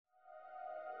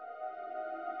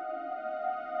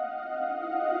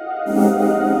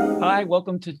Hi,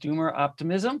 welcome to Doomer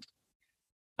Optimism.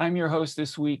 I'm your host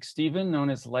this week, Stephen,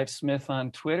 known as LifeSmith on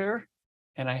Twitter,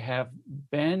 and I have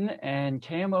Ben and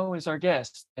KMO as our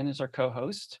guest. Ben is our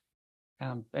co-host.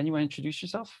 Ben, you want to introduce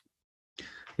yourself?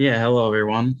 Yeah, hello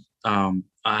everyone.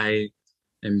 I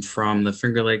am from the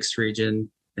Finger Lakes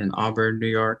region in Auburn, New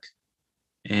York,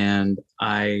 and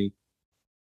I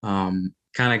kind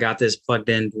of got this plugged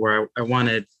in where I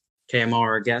wanted KMO,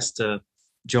 our guest, to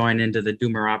join into the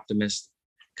Doomer Optimist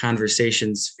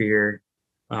conversation sphere.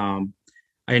 I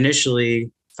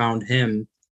initially found him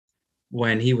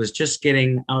when he was just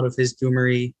getting out of his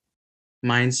doomery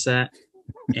mindset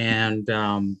and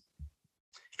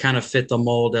kind of fit the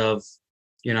mold of,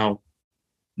 you know,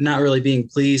 not really being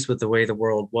pleased with the way the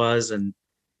world was and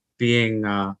being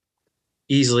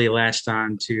easily latched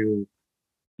on to,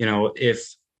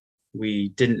 if we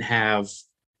didn't have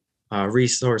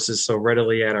resources so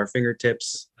readily at our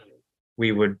fingertips,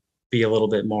 we would be a little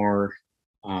bit more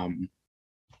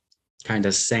kind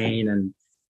of sane and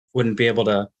wouldn't be able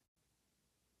to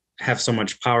have so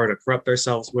much power to corrupt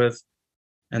ourselves with.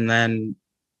 And then,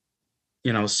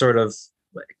 sort of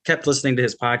kept listening to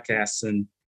his podcasts and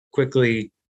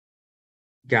quickly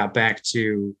got back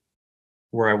to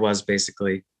where I was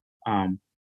basically.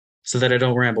 So that I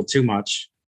don't ramble too much,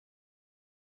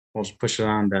 we'll just push it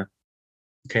on to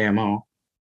KMO.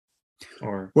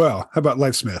 Well, how about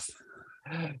LifeSmith?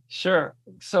 Sure.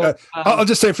 So I'll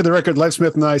just say for the record,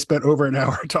 LifeSmith and I spent over an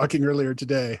hour talking earlier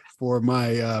today for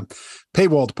my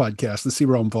paywalled podcast, the Sea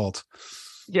Realm Vault.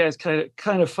 Yeah, it's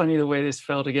kind of funny the way this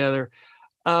fell together.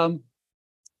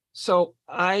 So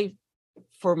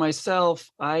for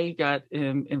myself, I got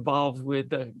involved with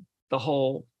the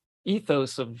whole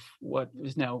ethos of what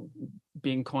is now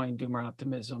being coined Doomer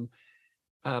Optimism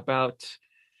about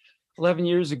 11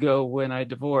 years ago when I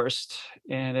divorced,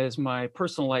 and as my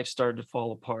personal life started to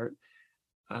fall apart,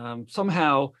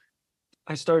 somehow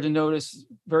I started to notice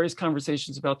various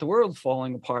conversations about the world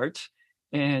falling apart,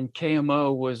 and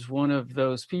KMO was one of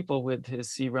those people with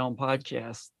his Sea Realm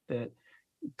podcast that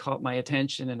caught my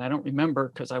attention. And I don't remember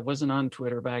because I wasn't on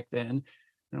Twitter back then.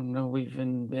 I don't know,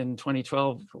 even in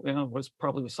 2012, it was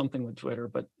probably something with Twitter,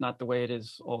 but not the way it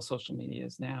is, all social media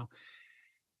is now.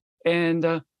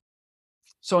 And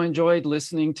so I enjoyed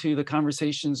listening to the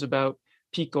conversations about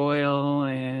peak oil,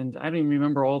 and I don't even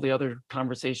remember all the other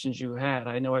conversations you had.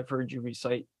 I know I've heard you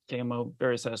recite, KMO,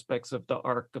 various aspects of the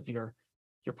arc of your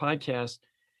podcast.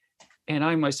 And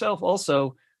I myself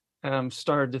also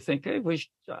started to think, hey,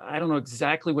 I don't know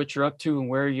exactly what you're up to and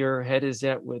where your head is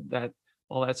at with that,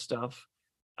 all that stuff.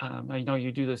 I know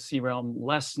you do the Sea Realm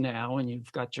less now, and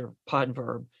you've got your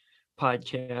Podverb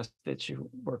podcast that you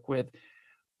work with.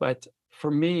 But for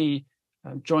me,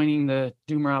 joining the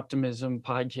Doomer Optimism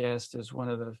podcast as one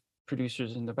of the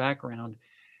producers in the background,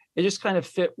 it just kind of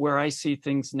fit where I see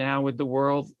things now with the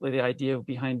world. The idea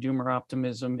behind Doomer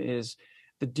Optimism is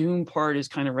the doom part is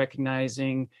kind of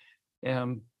recognizing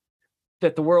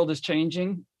that the world is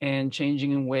changing and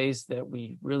changing in ways that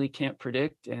we really can't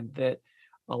predict, and that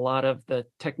a lot of the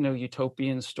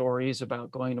techno-utopian stories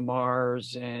about going to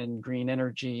Mars and green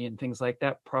energy and things like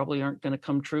that probably aren't going to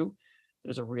come true.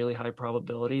 There's a really high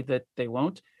probability that they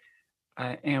won't.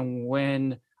 And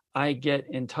when I get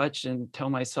in touch and tell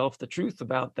myself the truth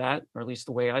about that, or at least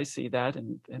the way I see that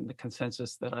and the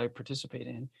consensus that I participate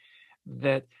in,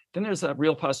 that then there's a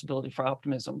real possibility for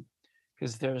optimism,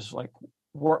 because there's like,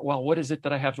 well, what is it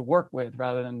that I have to work with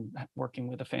rather than working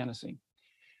with a fantasy?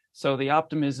 So the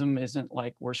optimism isn't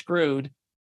like we're screwed.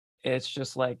 It's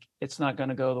just like, it's not going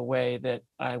to go the way that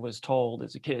I was told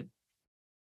as a kid.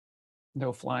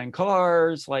 No flying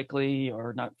cars likely,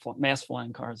 or not mass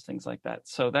flying cars, things like that.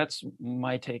 So that's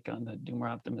my take on the Doomer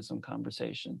Optimism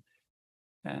conversation.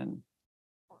 And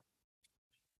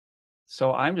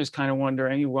so I'm just kind of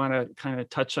wondering, you want to kind of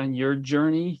touch on your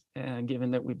journey,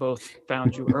 given that we both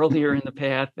found you earlier in the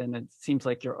path, and it seems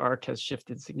like your arc has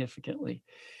shifted significantly.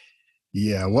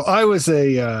 Yeah, well, I was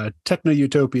a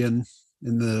techno-utopian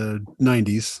in the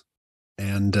 90s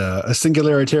and a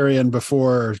singularitarian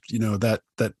before, that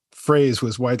phrase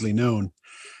was widely known.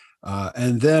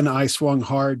 And then I swung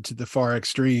hard to the far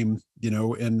extreme,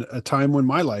 in a time when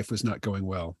my life was not going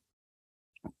well.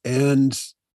 And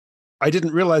I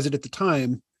didn't realize it at the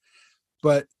time,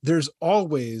 but there's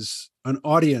always an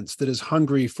audience that is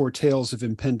hungry for tales of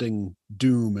impending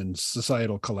doom and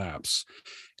societal collapse.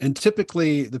 And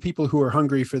typically the people who are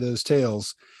hungry for those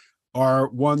tales are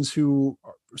ones who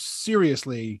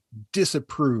seriously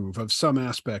disapprove of some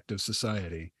aspect of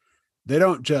society. They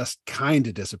don't just kind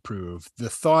of disapprove. The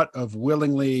thought of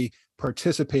willingly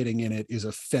participating in it is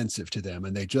offensive to them,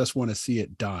 and they just want to see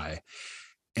it die.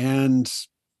 And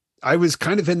I was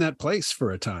kind of in that place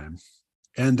for a time.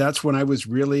 And that's when I was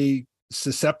really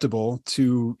susceptible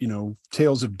to,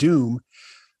 tales of doom.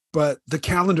 But the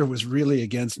calendar was really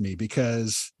against me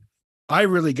because I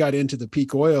really got into the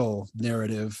peak oil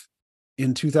narrative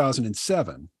in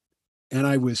 2007. And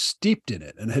I was steeped in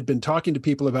it and had been talking to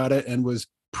people about it and was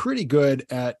pretty good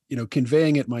at,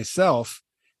 conveying it myself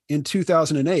in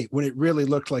 2008 when it really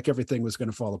looked like everything was going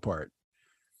to fall apart.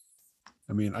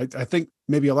 I mean, I think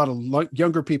maybe a lot of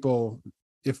younger people,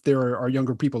 if there are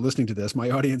younger people listening to this, my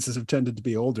audiences have tended to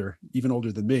be older, even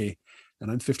older than me,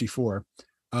 and I'm 54.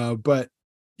 But,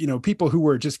 people who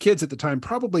were just kids at the time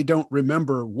probably don't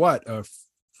remember what a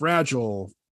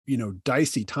fragile,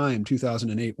 dicey time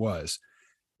 2008 was.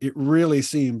 It really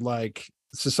seemed like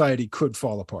society could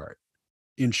fall apart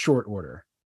in short order,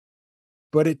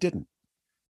 but it didn't.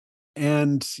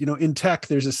 And, in tech,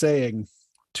 there's a saying,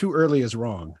 too early is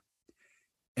wrong.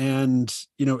 And,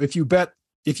 if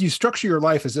you structure your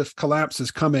life as if collapse is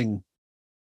coming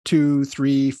 2,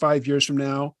 3, 5 years from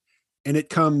now, and it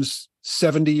comes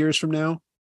 70 years from now,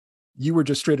 you were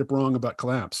just straight up wrong about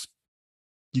collapse.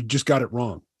 You just got it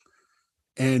wrong.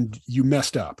 And you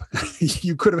messed up.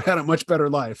 You could have had a much better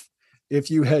life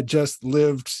if you had just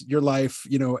lived your life,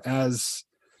 as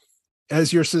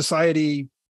your society,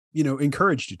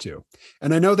 encouraged you to.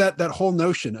 And I know that whole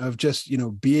notion of just,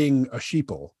 being a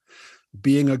sheeple,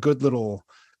 being a good little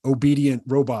obedient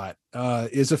robot,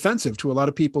 is offensive to a lot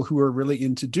of people who are really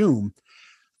into doom.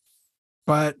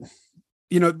 But,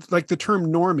 like the term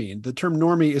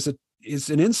normie is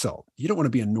an insult. You don't want to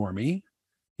be a normie.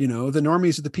 The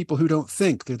normies are the people who don't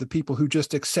think. They're the people who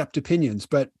just accept opinions.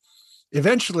 But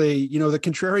eventually, the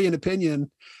contrarian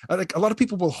opinion, like a lot of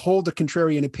people will hold a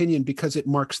contrarian opinion because it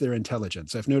marks their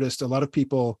intelligence. I've noticed a lot of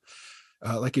people,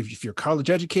 like if you're college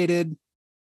educated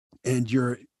and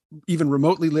you're even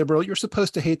remotely liberal, you're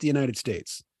supposed to hate the United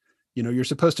States. You're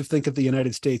supposed to think of the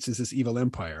United States as this evil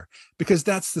empire because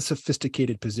that's the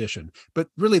sophisticated position. But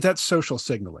really, that's social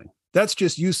signaling. That's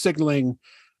just you signaling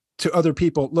to other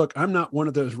people, look, I'm not one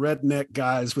of those redneck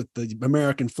guys with the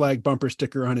American flag bumper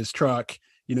sticker on his truck,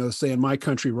 saying my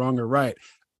country wrong or right.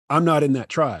 I'm not in that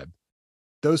tribe.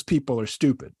 Those people are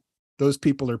stupid. Those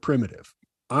people are primitive.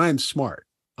 I'm smart.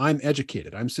 I'm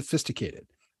educated. I'm sophisticated.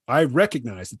 I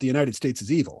recognize that the United States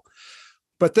is evil.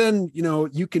 But then,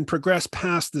 you can progress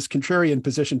past this contrarian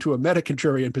position to a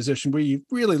meta-contrarian position where you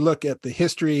really look at the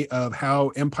history of how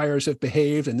empires have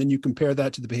behaved, and then you compare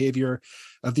that to the behavior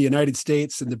of the United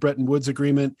States and the Bretton Woods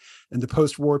Agreement and the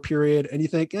post-war period, and you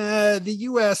think, the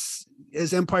U.S.,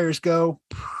 as empires go,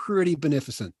 pretty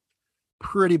beneficent,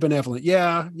 pretty benevolent.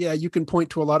 Yeah, you can point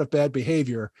to a lot of bad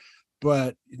behavior,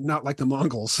 but not like the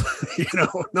Mongols,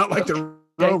 not like the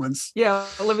Romans. Yeah,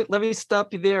 let me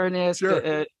stop you there and ask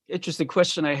an interesting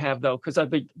question I have, though, because I've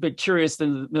been curious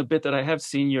in the bit that I have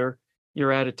seen your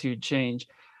attitude change.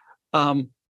 Well,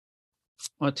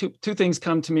 two things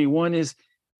come to me. One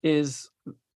is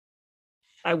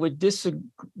I would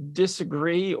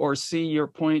disagree or see your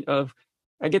point of,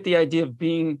 I get the idea of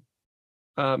being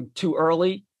too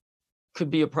early could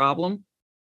be a problem,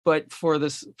 but for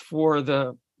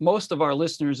the most of our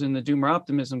listeners in the doomer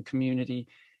optimism community,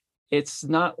 it's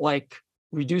not like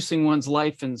reducing one's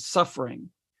life and suffering.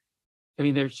 I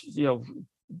mean, there's,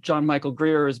 John Michael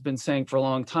Greer has been saying for a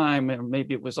long time, and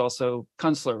maybe it was also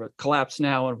Kunstler, but collapse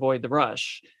now and avoid the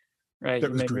rush, right?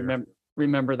 That was you may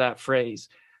remember that phrase.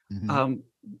 Mm-hmm.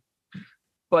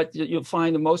 But you'll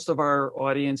find that most of our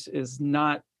audience is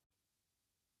not,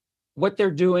 what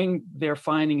they're doing, they're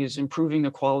finding is improving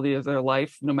the quality of their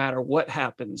life, no matter what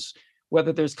happens,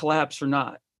 whether there's collapse or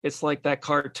not. It's like that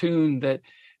cartoon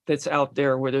that's out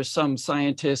there where there's some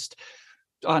scientist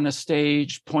on a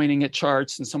stage pointing at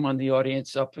charts and someone in the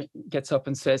audience gets up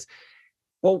and says,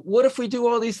 well, what if we do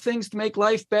all these things to make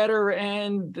life better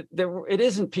and it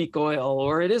isn't peak oil,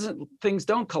 or it isn't, things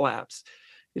don't collapse?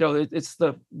 It's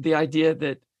the idea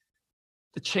that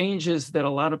the changes that a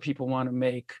lot of people want to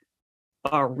make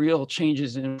are real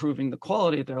changes in improving the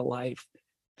quality of their life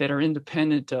that are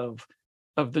independent of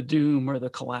the doom or the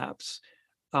collapse.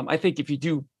 I think if you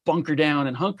do bunker down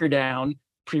and hunker down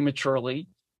prematurely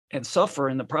and suffer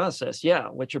in the process,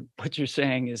 what you're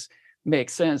saying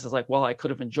makes sense. It's like, well, I could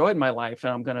have enjoyed my life,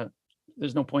 and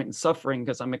there's no point in suffering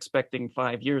because I'm expecting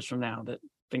 5 years from now that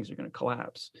things are going to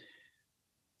collapse.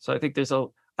 So I think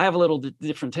I have a little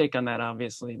different take on that,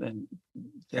 obviously, than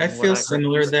I feel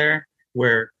similar there,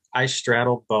 where I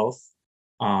straddle both.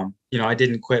 I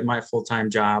didn't quit my full-time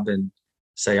job and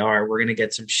say, all right, we're going to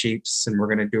get some sheeps and we're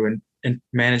going to do an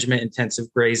management intensive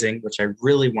grazing, which I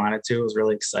really wanted to. I was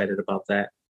really excited about that.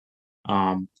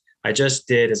 I just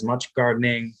did as much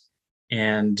gardening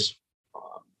and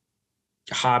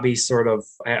hobby sort of.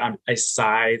 I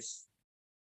scythe,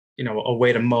 a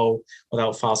way to mow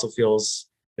without fossil fuels,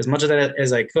 as much of that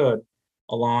as I could,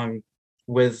 along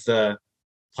with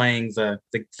playing the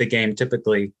game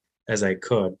typically as I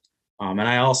could. And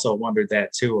I also wondered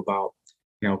that too about,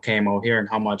 KMO here and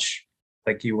how much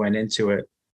like you went into it.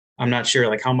 I'm not sure,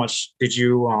 like how much did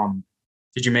you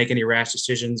make any rash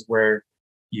decisions where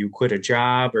you quit a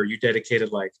job or you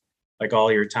dedicated like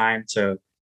all your time to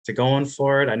going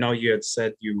for it? I know you had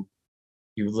said you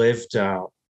lived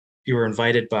you were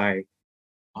invited by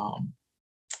um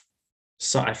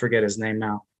so I forget his name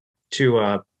now, to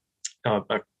a, a,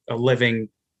 a living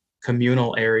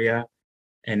communal area,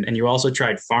 and you also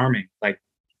tried farming. Like,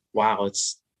 wow,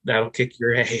 that'll kick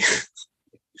your A.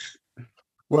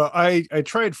 Well, I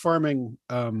tried farming.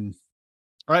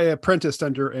 I apprenticed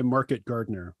under a market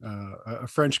gardener, a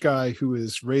French guy who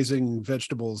is raising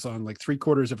vegetables on like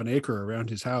 3/4 of an acre around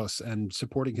his house and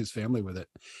supporting his family with it.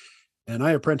 And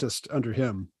I apprenticed under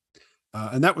him.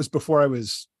 And that was before I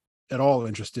was at all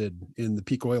interested in the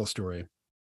peak oil story.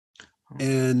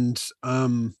 And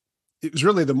it was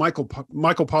really the Michael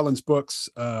Pollan's books,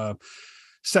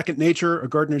 Second Nature, A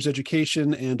Gardener's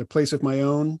Education, and A Place of My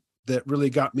Own, that really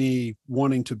got me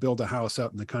wanting to build a house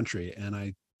out in the country. And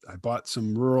I bought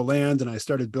some rural land and I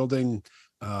started building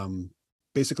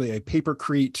basically a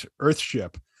papercrete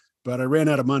earthship, but I ran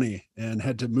out of money and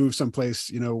had to move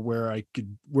someplace,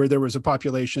 where there was a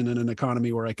population and an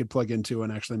economy where I could plug into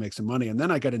and actually make some money. And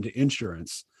then I got into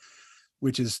insurance,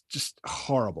 which is just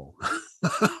horrible,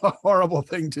 a horrible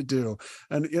thing to do.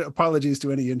 And apologies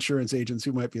to any insurance agents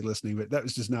who might be listening, but that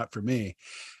was just not for me.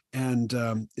 And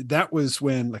that was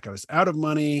when I was out of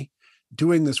money,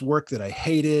 doing this work that I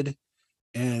hated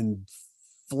and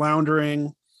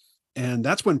floundering. And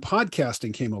that's when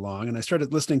podcasting came along, and I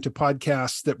started listening to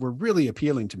podcasts that were really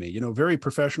appealing to me, very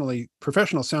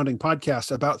professional sounding podcasts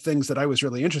about things that I was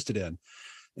really interested in.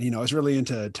 I was really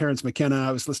into Terrence McKenna.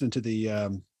 I was listening to the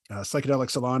Psychedelic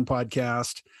Salon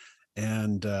podcast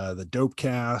and the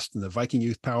Dopecast and the Viking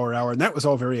Youth Power Hour. And that was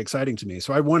all very exciting to me.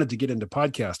 So I wanted to get into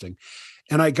podcasting.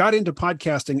 And I got into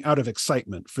podcasting out of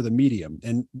excitement for the medium.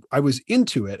 And I was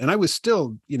into it. And I was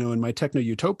still, in my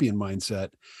techno-utopian mindset.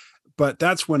 But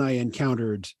that's when I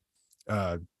encountered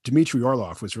Dmitry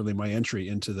Orlov was really my entry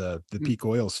into the peak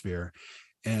oil sphere.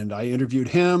 And I interviewed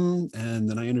him, and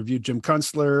then I interviewed Jim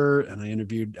Kunstler, and I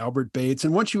interviewed Albert Bates.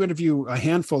 And once you interview a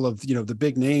handful of, the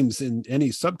big names in any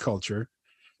subculture,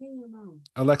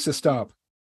 Alexa, stop.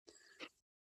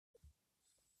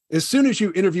 As soon as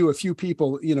you interview a few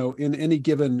people, in any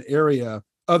given area,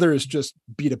 others just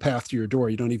beat a path to your door.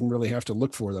 You don't even really have to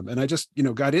look for them. And I just,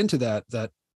 got into that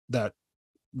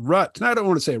rut. And I don't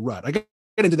want to say rut. I got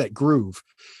into that groove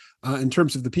in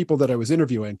terms of the people that I was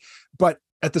interviewing. But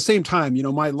at the same time,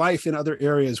 my life in other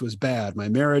areas was bad. My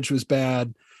marriage was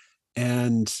bad.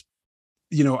 And,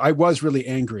 I was really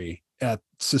angry at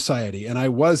society. And I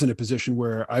was in a position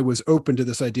where I was open to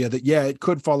this idea that, it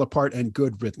could fall apart, and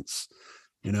good riddance,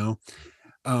 Yeah,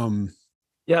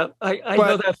 I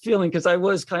know that feeling, because I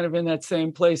was kind of in that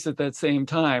same place at that same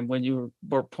time when you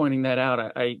were pointing that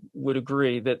out. I would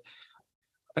agree that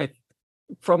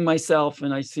from myself,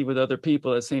 and I see with other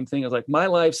people, the same thing is like, my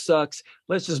life sucks.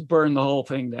 Let's just burn the whole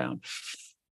thing down.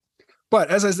 But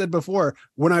as I said before,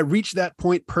 when I reached that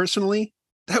point personally,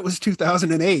 that was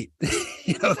 2008.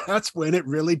 That's when it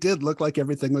really did look like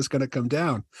everything was going to come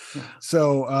down. Yeah.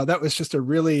 So that was just a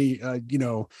really,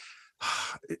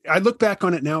 I look back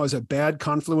on it now as a bad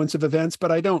confluence of events,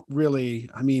 but I don't really,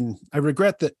 I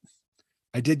regret that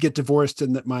I did get divorced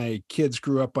and that my kids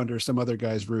grew up under some other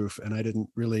guy's roof, and I didn't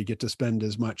really get to spend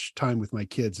as much time with my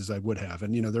kids as I would have.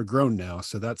 And, they're grown now.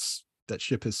 So that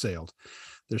ship has sailed.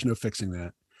 There's no fixing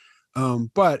that.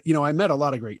 But, I met a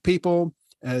lot of great people.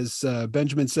 As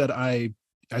Benjamin said, I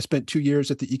spent 2 years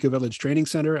at the Eco Village Training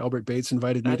Center. Albert Bates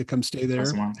invited me to come stay there.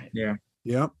 Yeah.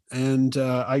 Yeah. And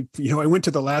I went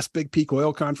to the last big peak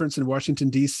oil conference in Washington,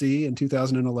 D.C. in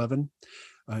 2011,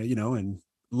 and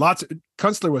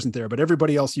Kunstler wasn't there, but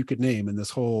everybody else you could name in this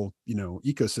whole,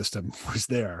 ecosystem was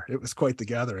there. It was quite the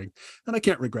gathering, and I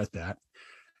can't regret that,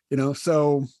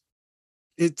 so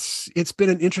it's been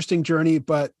an interesting journey.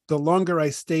 But the longer I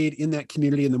stayed in that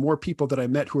community and the more people that I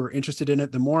met who were interested in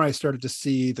it, the more I started to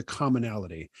see the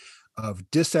commonality of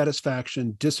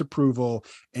dissatisfaction, disapproval,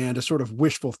 and a sort of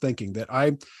wishful thinking that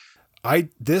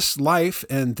this life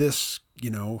and this,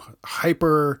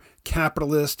 hyper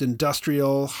capitalist,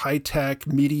 industrial, high-tech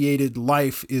mediated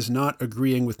life is not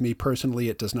agreeing with me personally.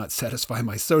 It does not satisfy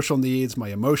my social needs, my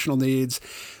emotional needs.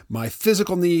 My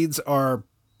physical needs are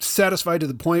satisfied to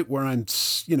the point where I'm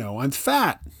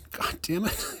fat. God damn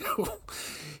it.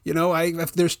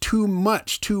 if there's too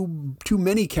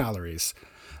many calories.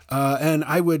 And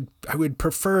I would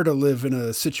prefer to live in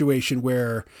a situation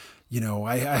where,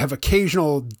 I have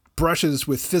occasional brushes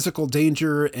with physical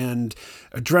danger and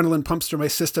adrenaline pumps through my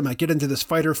system. I get into this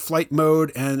fight or flight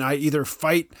mode and I either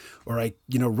fight or I,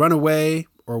 run away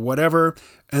or whatever.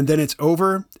 And then it's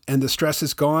over and the stress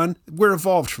is gone. We're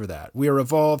evolved for that. We are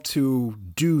evolved to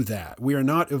do that. We are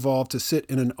not evolved to sit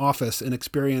in an office and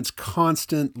experience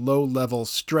constant low level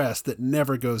stress that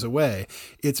never goes away.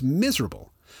 It's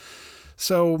miserable.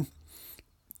 So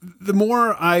the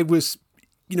more I was,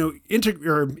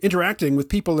 interacting with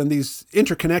people in these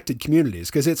interconnected communities,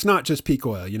 because it's not just peak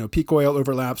oil, peak oil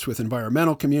overlaps with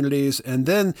environmental communities. And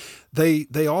then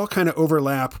they all kind of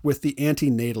overlap with the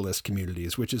anti-natalist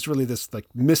communities, which is really this like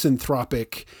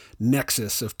misanthropic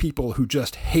nexus of people who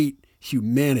just hate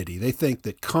humanity. They think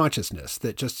that consciousness,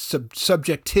 that just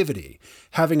subjectivity,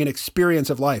 having an experience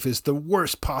of life is the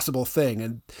worst possible thing.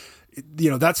 And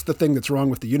that's the thing that's wrong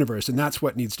with the universe, and that's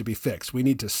what needs to be fixed. We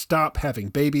need to stop having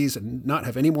babies and not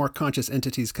have any more conscious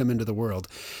entities come into the world.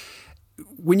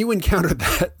 When you encounter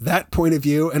that point of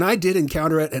view, and I did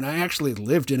encounter it, and I actually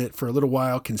lived in it for a little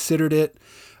while, considered it,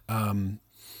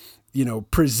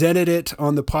 presented it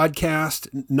on the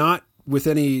podcast, not with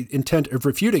any intent of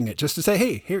refuting it, just to say,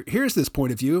 hey, here's this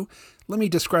point of view. Let me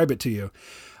describe it to you.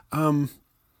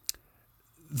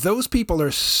 Those people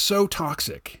are so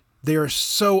toxic. They are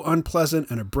so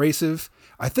unpleasant and abrasive.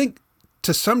 I think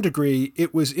to some degree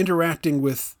it was interacting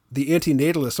with the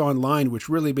anti-natalists online, which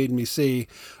really made me see,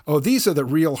 these are the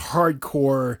real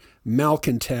hardcore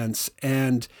malcontents,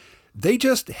 and they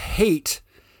just hate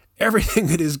everything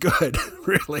that is good,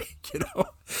 really,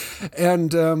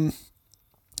 And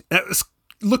that was,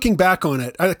 looking back on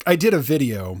it, I did a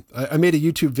video. I made a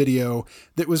YouTube video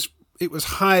that it was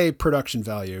high production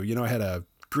value. I had a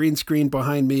green screen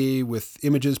behind me with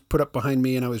images put up behind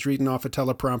me, and I was reading off a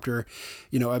teleprompter.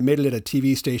 I made it at a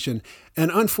TV station.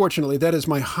 And unfortunately, that is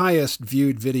my highest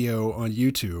viewed video on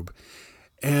YouTube.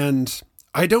 And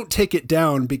I don't take it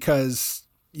down because,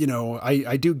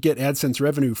 I do get AdSense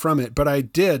revenue from it, but I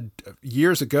did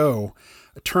years ago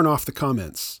turn off the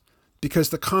comments because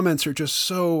the comments are just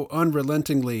so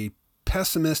unrelentingly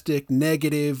pessimistic,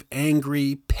 negative,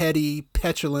 angry, petty,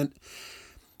 petulant.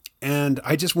 And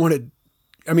I just wanted,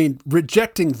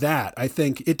 rejecting that, I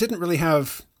think it didn't really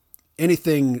have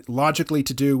anything logically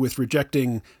to do with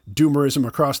rejecting doomerism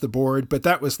across the board, but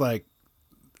that was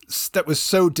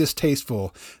so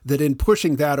distasteful that in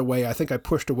pushing that away, I think I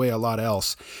pushed away a lot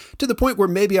else, to the point where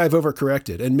maybe I've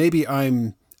overcorrected and maybe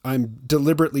I'm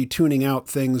deliberately tuning out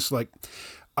things like,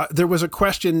 there was a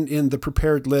question in the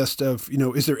prepared list of,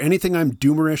 is there anything I'm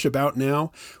doomerish about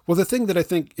now? Well, the thing that I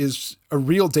think is a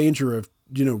real danger of,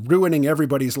 ruining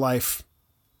everybody's life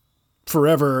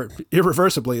forever,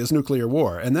 irreversibly, is nuclear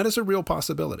war. And that is a real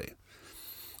possibility.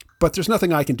 But there's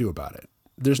nothing I can do about it.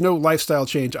 There's no lifestyle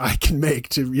change I can make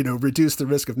to, reduce the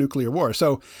risk of nuclear war.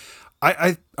 So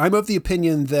I'm of the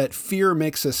opinion that fear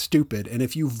makes us stupid. And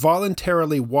if you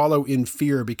voluntarily wallow in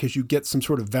fear because you get some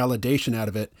sort of validation out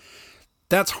of it,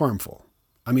 that's harmful.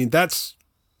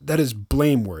 That is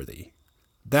blameworthy.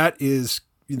 That is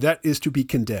to be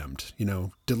condemned,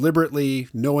 deliberately,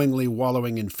 knowingly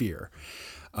wallowing in fear.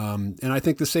 And I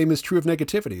think the same is true of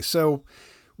negativity. So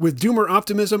with doomer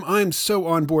optimism, I'm so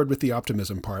on board with the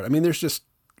optimism part. There's just,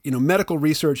 medical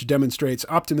research demonstrates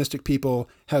optimistic people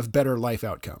have better life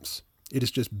outcomes. It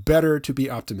is just better to be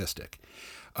optimistic.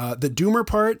 The doomer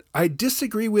part, I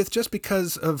disagree with just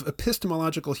because of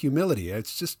epistemological humility.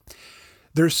 It's just,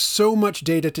 there's so much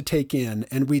data to take in,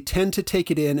 and we tend to take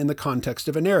it in the context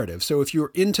of a narrative. So if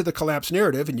you're into the collapse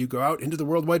narrative and you go out into the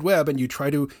World Wide Web and you try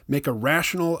to make a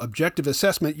rational, objective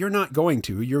assessment, you're not going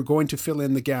to. You're going to fill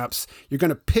in the gaps. You're going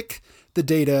to pick the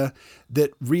data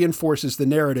that reinforces the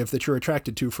narrative that you're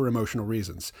attracted to for emotional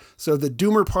reasons. So the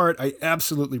doomer part, I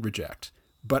absolutely reject.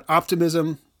 But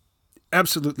optimism,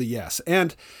 absolutely yes.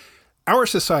 And our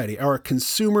society, our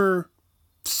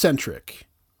consumer-centric,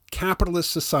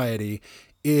 capitalist society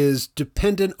is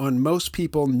dependent on most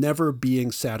people never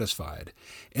being satisfied.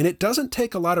 And it doesn't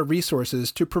take a lot of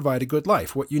resources to provide a good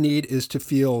life. What you need is to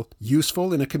feel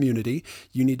useful in a community.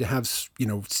 You need to have,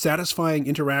 satisfying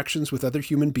interactions with other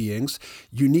human beings.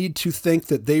 You need to think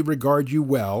that they regard you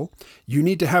well. You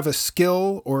need to have a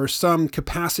skill or some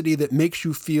capacity that makes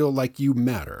you feel like you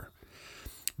matter.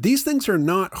 These things are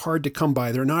not hard to come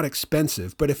by. They're not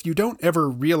expensive. But if you don't ever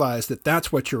realize that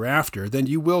that's what you're after, then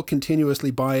you will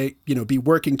continuously be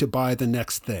working to buy the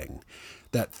next thing,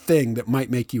 that thing that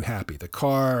might make you happy. The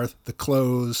car, the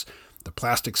clothes, the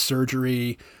plastic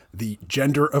surgery, the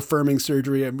gender affirming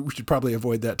surgery. We should probably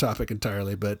avoid that topic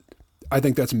entirely, but I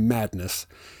think that's madness.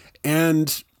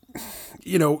 And,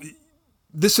 you know,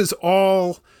 this is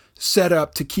all set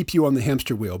up to keep you on the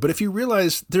hamster wheel. But if you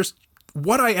realize there's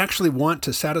what I actually want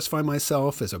to satisfy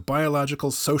myself as a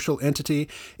biological social entity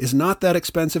is not that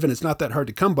expensive and it's not that hard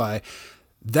to come by,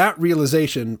 that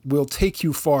realization will take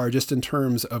you far just in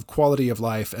terms of quality of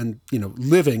life and, you know,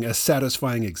 living a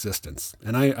satisfying existence.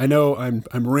 And I know I'm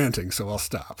ranting, so I'll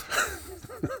stop.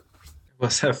 It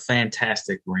was a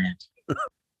fantastic rant.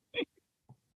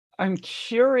 I'm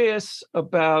curious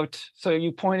about, so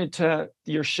you pointed to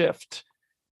your shift.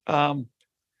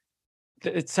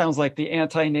 It sounds like the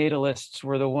anti-natalists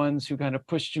were the ones who kind of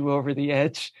pushed you over the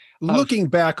edge. Looking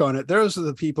back on it, those are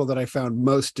the people that I found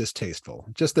most distasteful.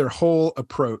 Just their whole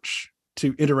approach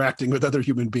to interacting with other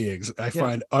human beings, I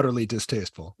find utterly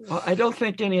distasteful. Well, I don't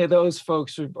think any of those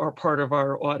folks are part of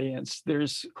our audience.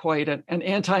 There's quite an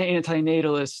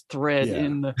anti-natalist thread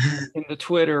in the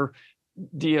Twitter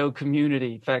DO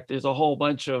community. In fact, there's a whole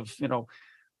bunch of, you know,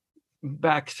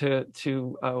 back to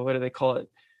what do they call it?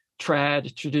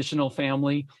 Traditional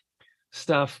family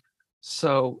stuff.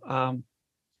 So,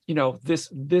 you know,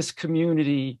 this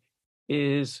community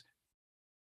is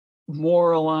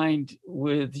more aligned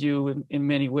with you in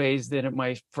many ways than it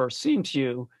might first seem to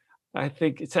you. I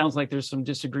think it sounds like there's some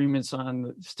disagreements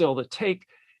on still the take.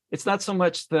 It's not so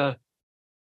much the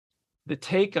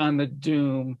take on the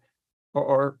doom,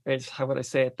 or as how would I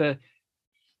say it?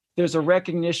 There's a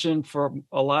recognition for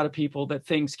a lot of people that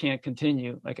things can't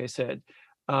continue, like I said.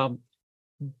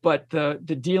 But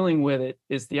the dealing with it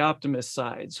is the optimist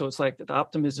side. So it's like the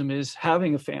optimism is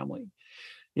having a family,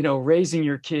 you know, raising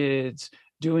your kids,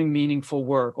 doing meaningful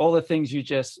work, all the things you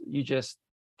just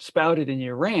spouted in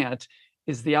your rant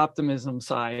is the optimism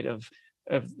side of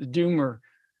the doomer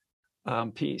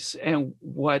piece. And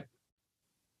we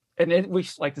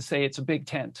like to say it's a big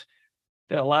tent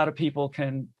that a lot of people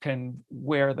can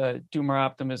wear the doomer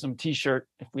optimism t-shirt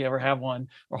if we ever have one,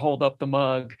 or hold up the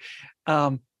mug.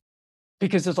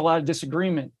 Because there's a lot of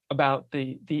disagreement about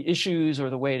the issues or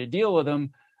the way to deal with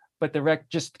them, but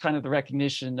just kind of the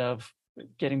recognition of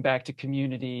getting back to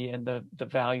community and the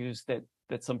values that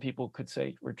some people could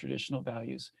say were traditional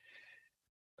values.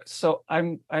 So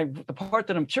the part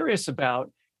that I'm curious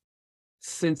about,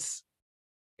 since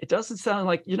it doesn't sound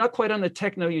like you're not quite on the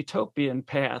techno-utopian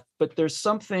path, but there's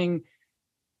something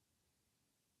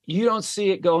you don't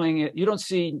see it going. You don't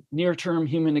see near-term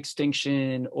human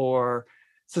extinction or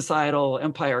societal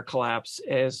empire collapse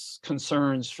as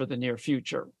concerns for the near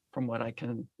future, from what I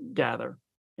can gather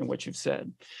in what you've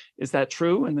said. Is that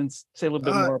true? And then say a little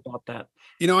bit more about that.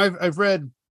 You know, I've read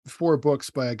 4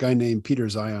 books by a guy named Peter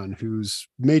Zion, whose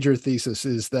major thesis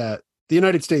is that the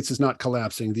United States is not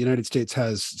collapsing. The United States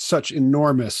has such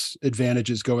enormous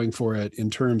advantages going for it in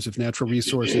terms of natural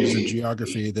resources and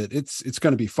geography that it's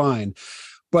going to be fine.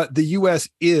 But the U.S.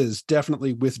 is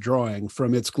definitely withdrawing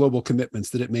from its global commitments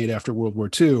that it made after World War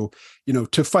II, you know,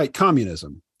 to fight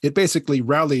communism. It basically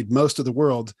rallied most of the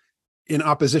world in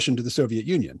opposition to the Soviet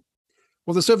Union.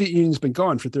 Well, the Soviet Union's been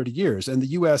gone for 30 years, and the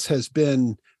U.S. has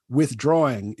been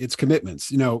withdrawing its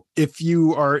commitments. You know, if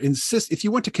you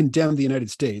want to condemn the United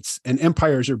States and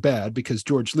empires are bad because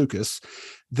George Lucas,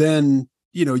 then,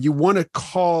 you know, you want to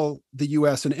call the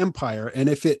U.S. an empire. And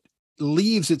if it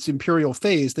leaves its imperial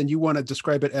phase, then you want to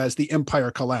describe it as the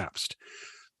empire collapsed.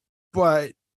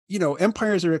 But, you know,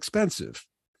 empires are expensive.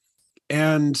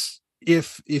 And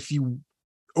if you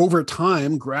over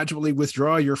time gradually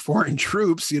withdraw your foreign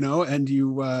troops, you know, and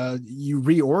you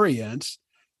reorient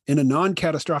in a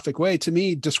non-catastrophic way, to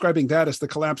me, describing that as the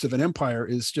collapse of an empire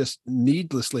is just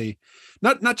needlessly,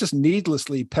 not just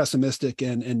needlessly pessimistic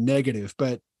and negative,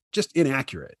 but just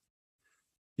inaccurate.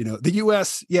 You know, the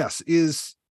US, yes,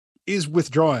 is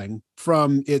withdrawing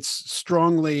from its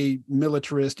strongly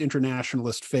militarist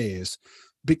internationalist phase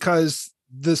because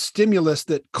the stimulus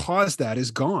that caused that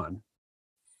is gone.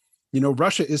 You know,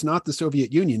 Russia is not the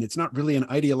Soviet Union. It's not really an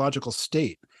ideological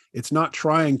state. It's not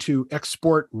trying to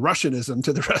export Russianism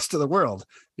to the rest of the world.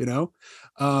 You know,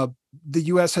 the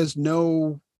U.S. has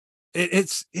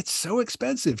it's so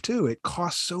expensive too. It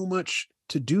costs so much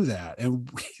to do that. And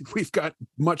we've got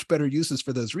much better uses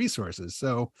for those resources.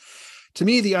 So to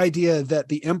me, the idea that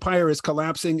the empire is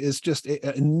collapsing is just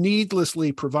a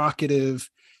needlessly provocative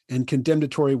and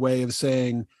condemnatory way of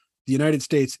saying the United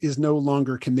States is no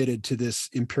longer committed to this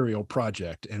imperial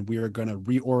project, and we are going to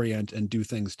reorient and do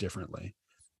things differently,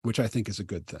 which I think is a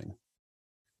good thing.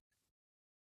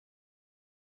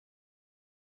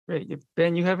 Great.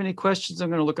 Ben, you have any questions? I'm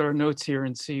going to look at our notes here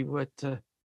and see what...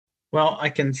 Well, I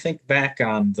can think back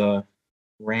on the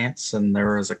rants, and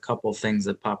there was a couple things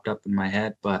that popped up in my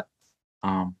head, but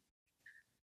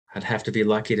I I'd have to be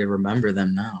lucky to remember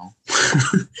them now.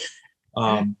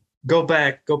 Go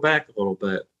back a little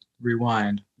bit,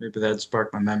 rewind. Maybe that'd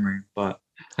spark my memory, but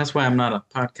that's why I'm not a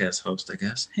podcast host, I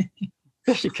guess.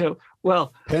 There you go.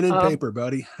 Well, Pen and paper,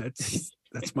 buddy. That's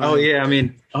my. Oh yeah,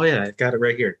 I got it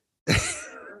right here.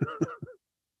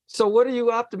 so what are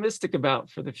you optimistic about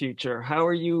for the future? How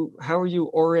are you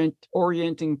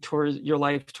orienting towards your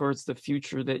life towards the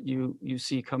future that you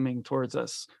see coming towards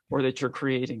us, or that you're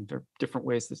creating? There are different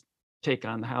ways to take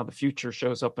on how the future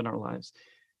shows up in our lives.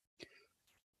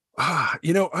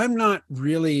 I'm not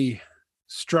really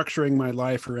structuring my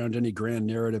life around any grand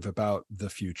narrative about the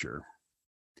future.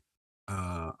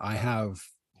 I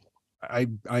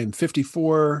am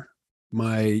 54.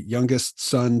 My youngest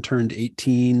son turned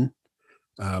 18.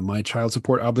 My child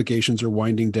support obligations are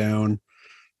winding down,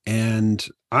 and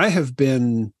I have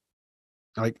been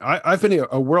I've been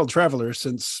a world traveler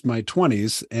since my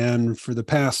 20s, and for the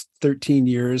past 13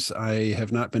 years, I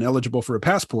have not been eligible for a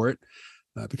passport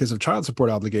because of child support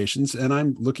obligations, and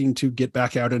I'm looking to get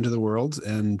back out into the world.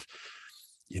 And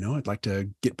I'd like to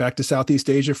get back to Southeast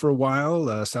Asia for a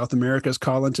while. South America's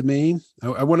calling to me.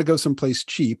 I want to go someplace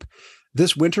cheap.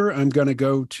 This winter, I'm going to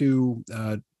go to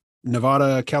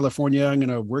Nevada, California. I'm going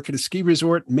to work at a ski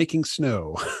resort making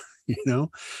snow,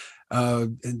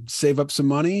 and save up some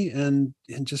money and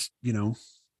just,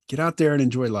 get out there and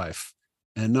enjoy life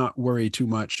and not worry too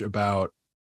much about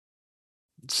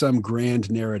some grand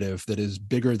narrative that is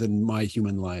bigger than my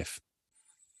human life.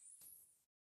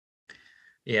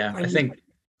 Yeah, I think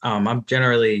I'm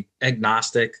generally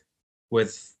agnostic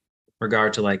with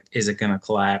regard to like, is it going to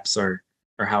collapse or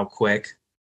how quick?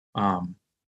 So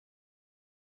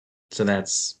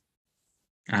that's,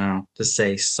 I don't know, to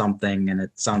say something, and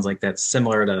it sounds like that's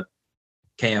similar to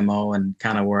KMO and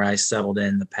kind of where I settled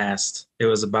in the past. It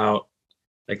was about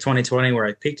like 2020 where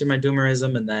I peaked in my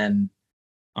doomerism, and then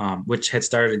which had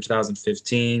started in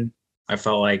 2015. I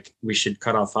felt like we should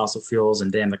cut off fossil fuels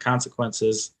and damn the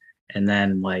consequences. And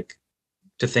then like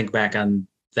to think back on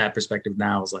that perspective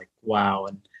now is like, wow.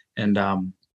 And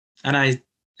I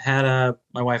had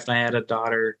my wife and I had a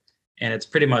daughter, and it's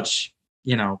pretty much,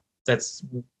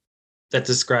 that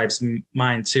describes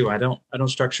mine too. I don't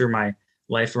structure my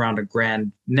life around a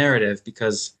grand narrative,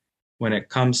 because when it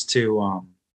comes to,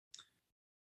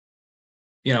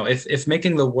 if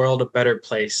making the world a better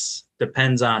place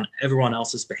depends on everyone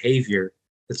else's behavior,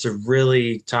 it's a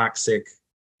really toxic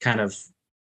kind of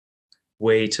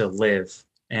way to live.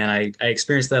 And I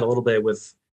experienced that a little bit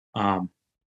with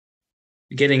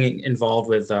getting involved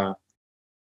with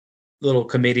little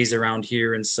committees around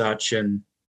here and such. And,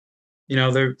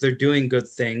 they're doing good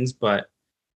things, but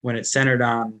when it's centered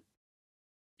on,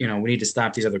 we need to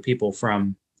stop these other people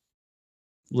from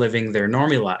living their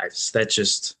normal lives, that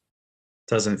just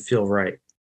doesn't feel right.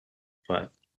 But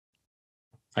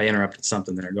I interrupted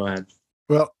something there. Go ahead.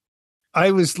 Well,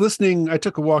 I was listening. I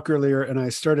took a walk earlier, and I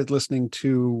started listening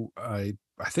to, I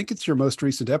think it's your most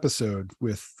recent episode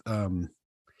with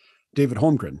David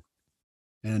Holmgren.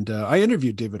 And I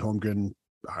interviewed David Holmgren,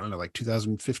 I don't know, like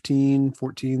 2015,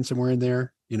 14, somewhere in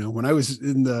there, when I was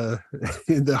in the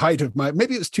height of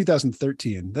maybe it was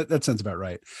 2013. That sounds about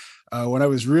right. When I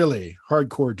was really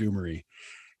hardcore doomery.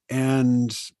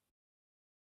 And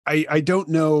I don't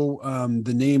know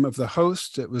the name of the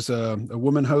host. It was a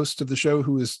woman host of the show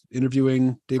who was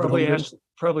interviewing David Holmgren.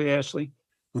 Probably Ashley.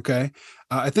 Okay.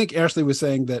 I think Ashley was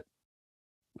saying that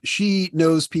she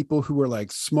knows people who are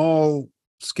like small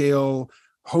scale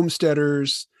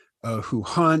homesteaders who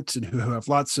hunt and who have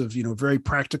lots of, very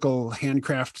practical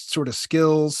handcraft sort of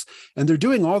skills. And they're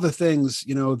doing all the things,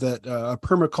 that a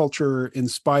permaculture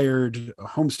inspired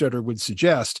homesteader would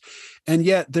suggest. And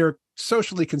yet they're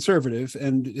socially conservative.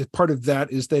 And part of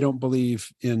that is they don't believe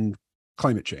in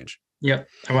climate change. Yeah.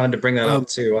 I wanted to bring that up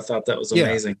too. I thought that was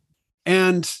amazing.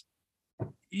 Yeah.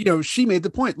 And she made the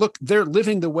point, look, they're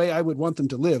living the way I would want them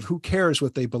to live. Who cares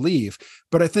what they believe?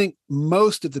 But I think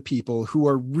most of the people who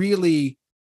are really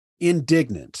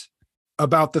indignant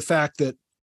about the fact that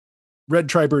red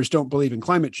tribers don't believe in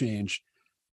climate change,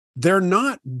 they're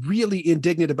not really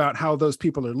indignant about how those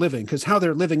people are living, because how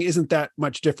they're living isn't that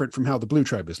much different from how the blue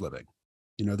tribe is living.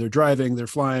 They're driving, they're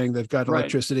flying, they've got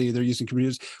electricity, They're using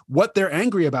computers. What they're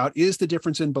angry about is the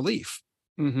difference in belief.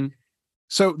 Mm-hmm.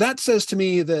 So that says to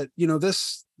me that,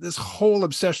 this whole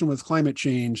obsession with climate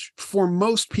change, for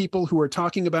most people who are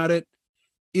talking about it,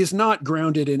 is not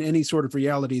grounded in any sort of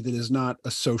reality that is not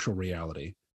a social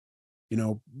reality.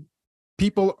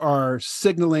 People are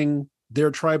signaling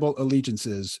their tribal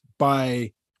allegiances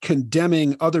by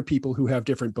condemning other people who have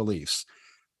different beliefs.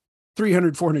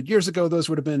 300, 400 years ago, those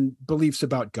would have been beliefs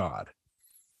about God.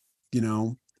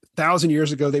 1,000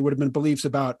 years ago, they would have been beliefs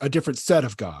about a different set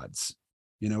of gods,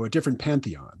 a different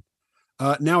pantheon.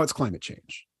 Now it's climate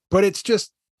change, but it's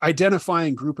just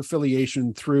identifying group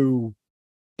affiliation through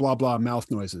blah, blah mouth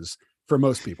noises for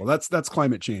most people. That's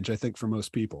climate change, I think, for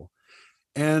most people.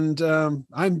 And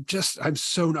I'm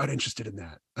so not interested in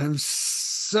that. I'm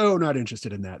so not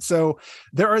interested in that. So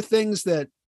there are things that,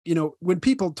 when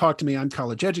people talk to me, I'm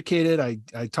college educated.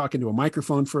 I talk into a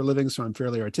microphone for a living, so I'm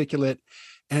fairly articulate.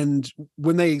 And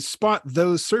when they spot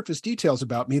those surface details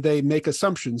about me, they make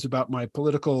assumptions about my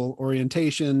political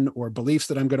orientation or beliefs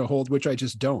that I'm going to hold, which I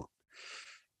just don't.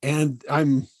 And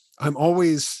I'm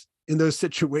always in those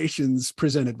situations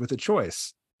presented with a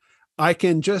choice. I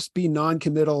can just be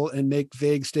non-committal and make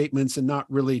vague statements and not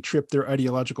really trip their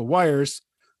ideological wires,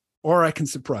 or I can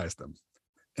surprise them.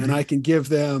 And I can give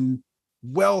them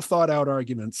well thought out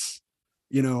arguments,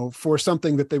 for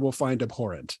something that they will find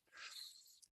abhorrent.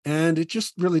 And it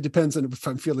just really depends on if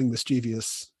I'm feeling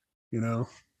mischievous.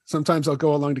 Sometimes I'll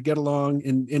go along to get along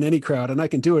in any crowd, and I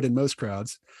can do it in most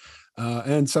crowds.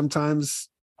 And sometimes,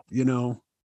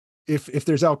 if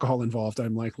there's alcohol involved,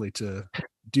 I'm likely to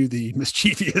do the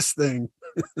mischievous thing.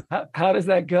 How does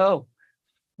that go?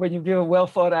 When you give a well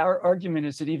thought out argument,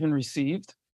 is it even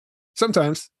received?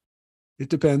 Sometimes. It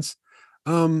depends.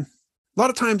 A lot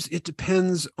of times it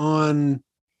depends on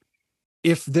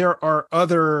if there are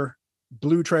other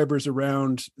blue tribers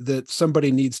around that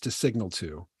somebody needs to signal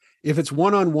to. If it's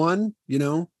one-on-one,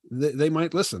 they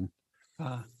might listen.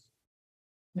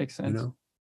 Makes sense.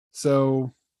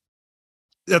 So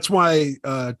that's why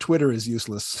Twitter is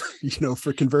useless,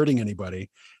 for converting anybody,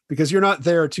 because you're not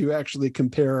there to actually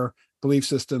compare belief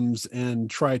systems and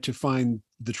try to find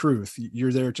the truth.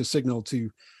 You're there to signal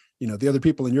to, the other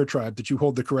people in your tribe that you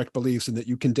hold the correct beliefs and that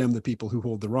you condemn the people who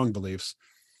hold the wrong beliefs.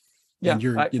 Yeah, and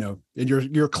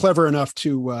you're clever enough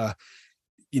to,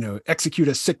 execute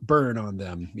a sick burn on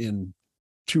them in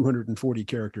 240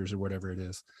 characters or whatever it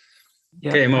is.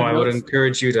 Yeah, KMO, I would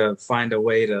encourage you to find a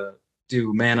way to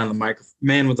do man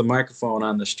with the microphone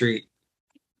on the street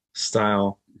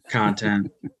style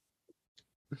content.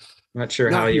 Not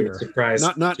sure how you would surprise.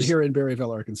 Not here in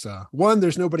Berryville, Arkansas. One,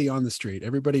 there's nobody on the street.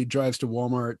 Everybody drives to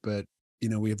Walmart, but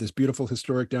we have this beautiful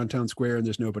historic downtown square, and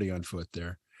there's nobody on foot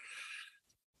there.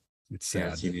 It's sad.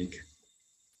 Yeah, it's unique.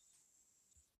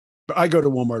 But I go to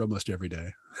Walmart almost every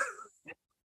day.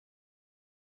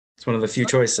 It's one of the few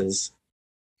choices.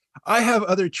 I have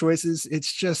other choices.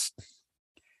 It's just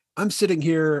I'm sitting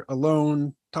here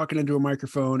alone, talking into a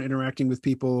microphone, interacting with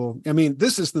people. I mean,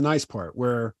 this is the nice part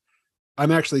where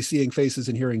I'm actually seeing faces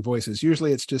and hearing voices.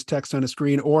 Usually it's just text on a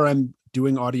screen, or I'm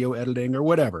doing audio editing or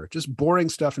whatever, just boring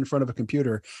stuff in front of a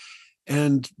computer.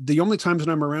 And the only times when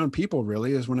I'm around people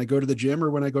really is when I go to the gym or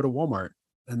when I go to Walmart,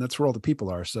 and that's where all the people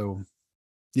are. So,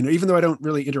 even though I don't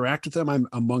really interact with them, I'm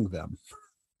among them.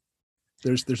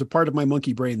 There's a part of my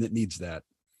monkey brain that needs that.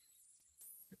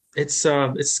 It's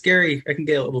scary. I can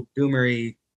get a little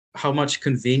doomery how much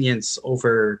convenience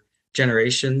over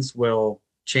generations will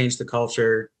change the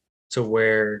culture to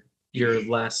where you're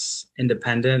less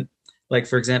independent. Like,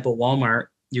 for example, Walmart,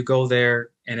 you go there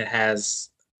and it has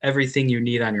everything you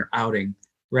need on your outing,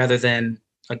 rather than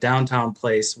a downtown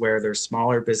place where there's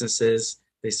smaller businesses.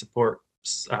 They support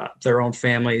their own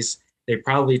families. They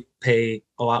probably pay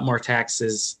a lot more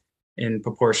taxes in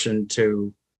proportion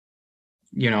to,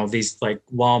 these like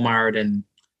Walmart and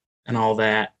all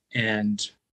that. And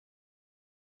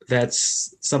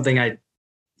that's something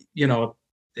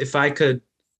if I could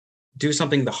do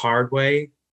something the hard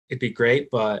way, it'd be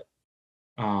great. But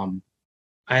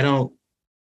I don't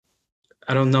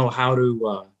know how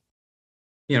to,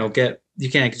 you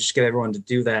can't just get everyone to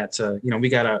do that. We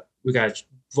gotta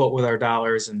vote with our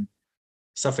dollars and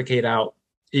suffocate out,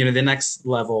 the next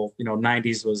level.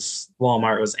 90s was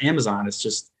Walmart, was Amazon. It's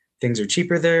just things are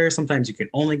cheaper there. Sometimes you can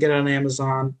only get it on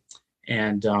Amazon.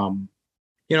 And,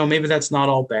 maybe that's not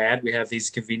all bad. We have these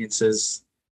conveniences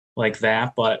like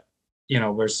that, but,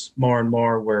 there's more and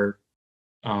more we're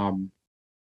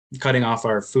cutting off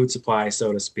our food supply,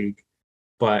 so to speak.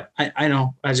 But I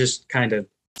know I just kind of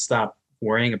stopped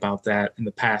worrying about that in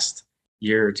the past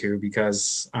year or two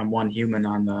because I'm one human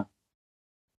on the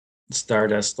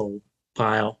stardust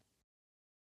pile.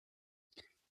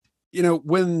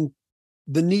 When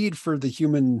the need for the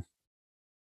human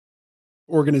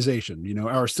organization,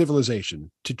 our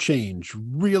civilization to change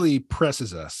really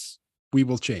presses us, we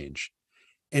will change.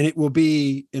 And it will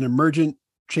be an emergent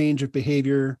change of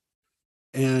behavior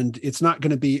And it's not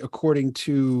going to be according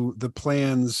to the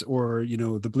plans or,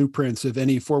 the blueprints of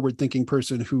any forward thinking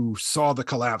person who saw the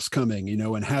collapse coming,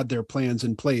 and had their plans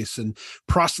in place and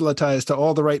proselytized to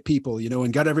all the right people,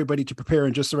 and got everybody to prepare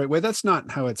in just the right way. That's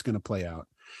not how it's going to play out.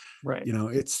 Right.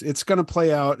 It's going to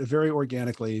play out very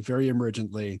organically, very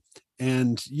emergently.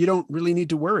 And you don't really need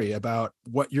to worry about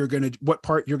what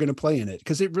part you're going to play in it,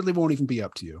 because it really won't even be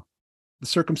up to you. The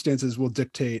circumstances will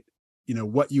dictate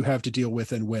what you have to deal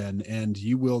with and when, and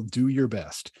you will do your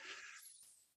best.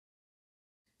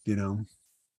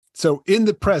 So in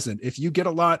the present, if you get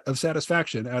a lot of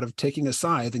satisfaction out of taking a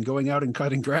scythe and going out and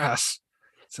cutting grass,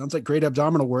 sounds like great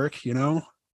abdominal work.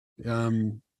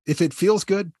 If it feels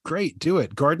good, great, do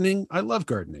it. Gardening, I love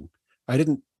gardening. I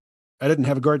didn't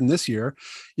have a garden this year.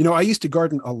 I used to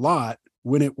garden a lot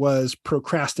when it was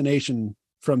procrastination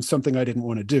from something I didn't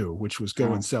want to do, which was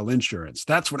go and sell insurance.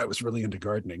 That's when I was really into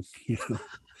gardening.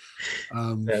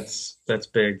 That's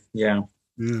big. Yeah.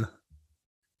 Yeah.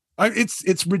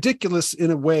 It's ridiculous in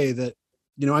a way that,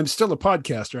 I'm still a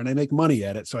podcaster and I make money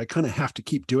at it. So I kind of have to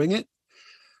keep doing it.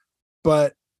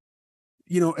 But,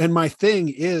 and my thing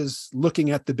is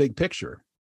looking at the big picture,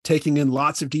 taking in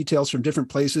lots of details from different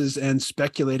places and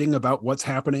speculating about what's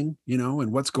happening,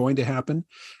 and what's going to happen.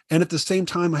 And at the same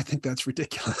time, I think that's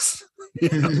ridiculous.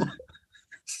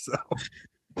 So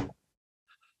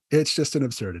it's just an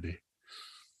absurdity.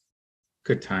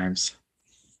 Good times.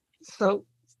 So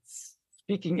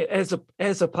speaking as a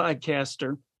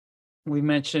podcaster, we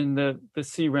mentioned the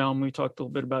C realm. We talked a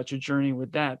little bit about your journey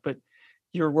with that, but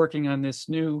you're working on this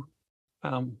new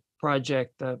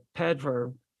project,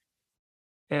 Padverb.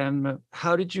 And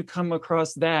how did you come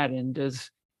across that? And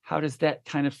how does that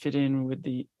kind of fit in with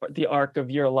the arc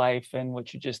of your life and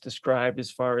what you just described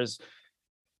as far as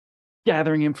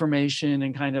gathering information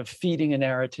and kind of feeding a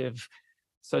narrative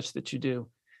such that you do?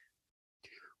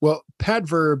 Well,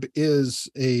 Padverb is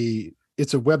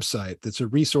it's a website that's a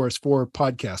resource for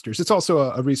podcasters. It's also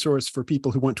a resource for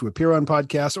people who want to appear on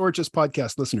podcasts or just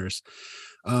podcast listeners.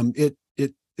 It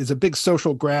is a big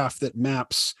social graph that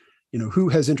maps, who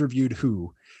has interviewed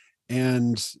who.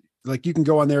 And like you can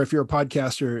go on there if you're a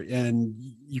podcaster and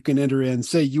you can enter in,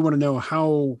 say you want to know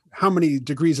how many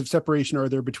degrees of separation are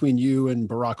there between you and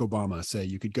Barack Obama, say.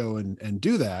 You could go and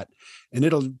do that, and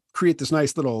it'll create this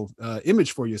nice little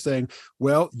image for you saying,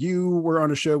 well, you were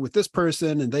on a show with this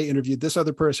person and they interviewed this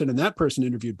other person and that person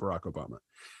interviewed Barack Obama.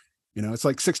 It's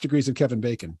like 6 degrees of Kevin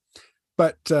Bacon.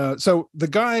 But so the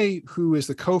guy who is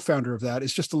the co-founder of that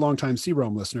is just a longtime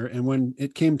C-Realm listener. And when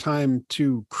it came time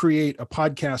to create a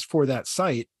podcast for that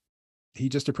site, he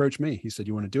just approached me. He said,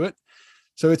 you want to do it?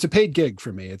 So it's a paid gig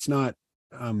for me. It's not,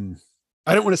 I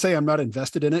don't want to say I'm not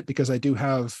invested in it, because I do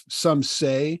have some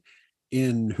say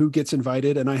in who gets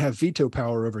invited and I have veto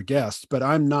power over guests, but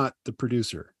I'm not the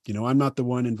producer. I'm not the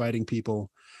one inviting people.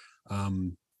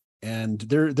 And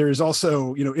there's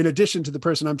also, in addition to the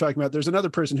person I'm talking about, there's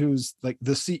another person who's like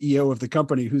the CEO of the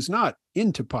company who's not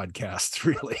into podcasts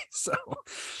really. So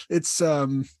it's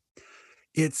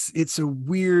a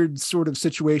weird sort of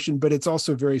situation, but it's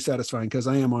also very satisfying because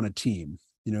I am on a team.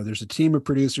 There's a team of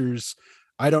producers.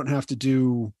 I don't have to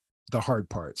do the hard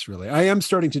parts really. I am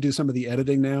starting to do some of the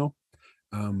editing now,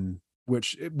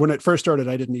 which when it first started,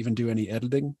 I didn't even do any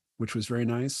editing, which was very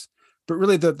nice. But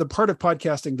really the part of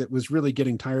podcasting that was really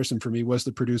getting tiresome for me was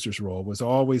the producer's role, was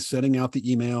always sending out the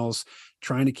emails,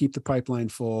 trying to keep the pipeline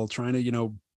full, trying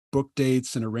to, book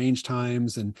dates and arrange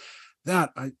times. And that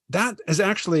is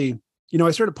actually,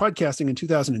 I started podcasting in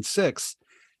 2006,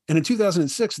 and in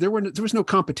 2006, there was no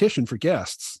competition for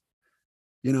guests.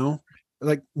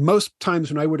 Like most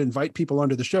times when I would invite people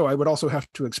onto the show, I would also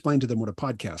have to explain to them what a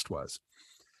podcast was.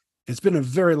 It's been a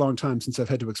very long time since I've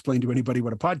had to explain to anybody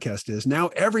what a podcast is. Now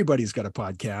everybody's got a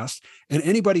podcast, and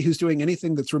anybody who's doing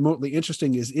anything that's remotely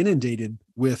interesting is inundated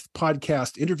with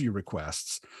podcast interview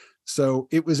requests. So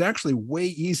it was actually way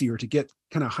easier to get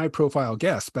kind of high profile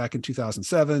guests back in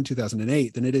 2007,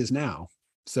 2008 than it is now.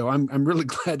 So I'm really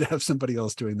glad to have somebody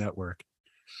else doing that work.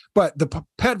 But the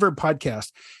Padverb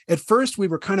podcast, at first we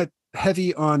were kind of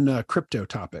heavy on crypto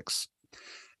topics.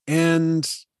 And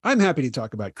I'm happy to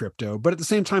talk about crypto, but at the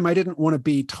same time, I didn't want to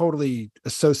be totally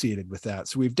associated with that.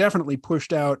 So we've definitely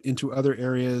pushed out into other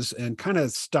areas and kind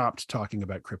of stopped talking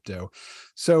about crypto.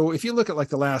 So if you look at like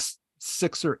the last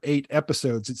 6 or 8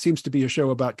 episodes, it seems to be a show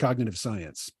about cognitive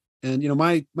science. And,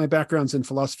 my background's in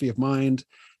philosophy of mind.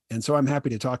 And so I'm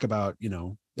happy to talk about,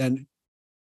 and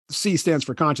C stands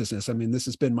for consciousness. I mean, this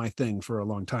has been my thing for a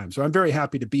long time. So I'm very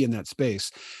happy to be in that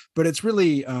space, but it's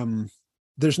really,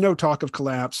 there's no talk of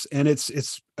collapse, and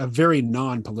it's a very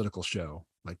non-political show,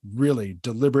 like really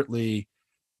deliberately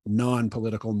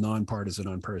non-political, non-partisan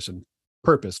on person.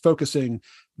 purpose, focusing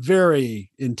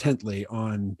very intently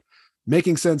on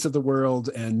making sense of the world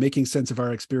and making sense of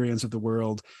our experience of the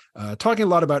world. Talking a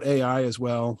lot about AI as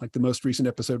well. Like the most recent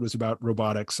episode was about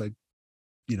robotics. I,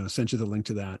 sent you the link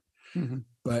to that. Mm-hmm.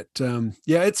 But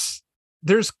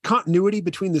there's continuity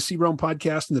between the C-Realm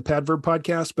podcast and the Padverb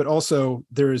podcast, but also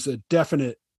there is a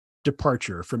definite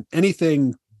departure from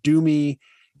anything doomy,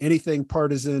 anything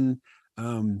partisan,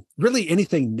 really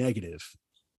anything negative.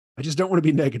 I just don't want to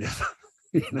be negative,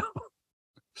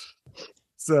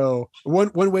 So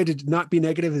one way to not be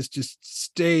negative is just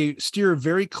steer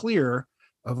very clear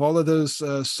of all of those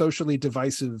socially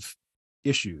divisive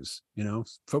issues.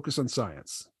 Focus on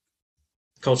science.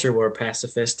 Culture war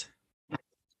pacifist.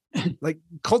 Like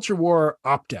culture war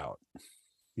opt out.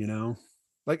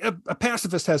 Like a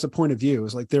pacifist has a point of view.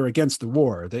 It's like they're against the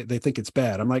war. They think it's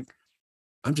bad. I'm like,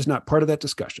 I'm just not part of that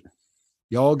discussion.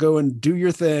 Y'all go and do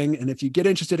your thing. And if you get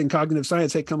interested in cognitive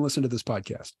science, hey, come listen to this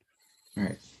podcast. All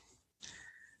right.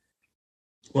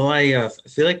 Well, I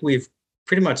feel like we've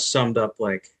pretty much summed up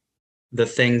like the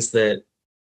things that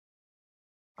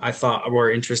I thought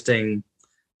were interesting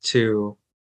to,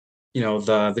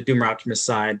 the doomer optimist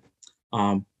side.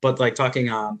 But like talking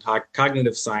on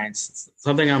cognitive science,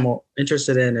 something I'm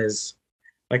interested in is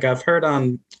like I've heard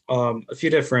on a few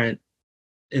different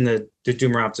in the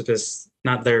doomer optimists,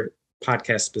 not their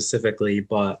podcast specifically,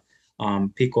 but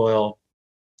peak oil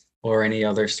or any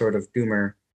other sort of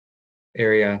doomer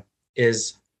area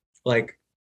is like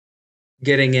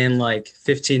getting in like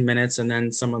 15 minutes and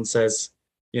then someone says,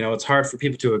 it's hard for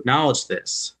people to acknowledge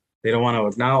this. They don't want to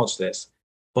acknowledge this.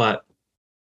 But,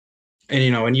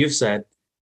 and you've said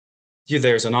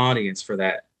there's an audience for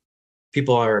that.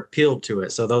 People are appealed to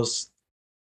it. So those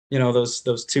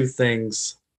two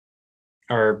things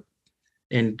are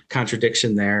in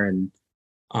contradiction there. And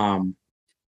do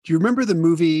you remember the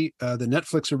movie, the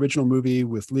Netflix original movie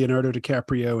with Leonardo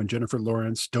DiCaprio and Jennifer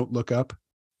Lawrence, Don't Look Up?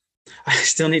 I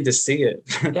still need to see it.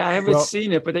 Yeah, I haven't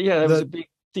seen it, but that was a big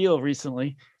deal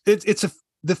recently.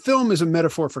 The film is a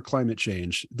metaphor for climate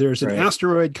change. There's an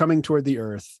asteroid coming toward the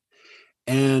Earth,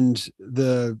 and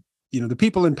the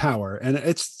people in power, and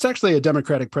it's actually a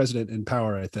Democratic president in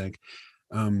power, I think,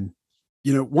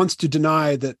 wants to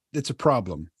deny that it's a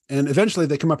problem. And eventually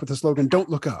they come up with the slogan, "Don't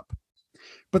look up."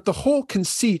 But the whole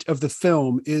conceit of the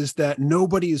film is that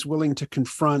nobody is willing to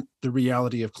confront the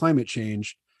reality of climate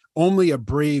change. Only a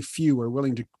brave few are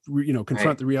willing to,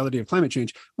 confront the reality of climate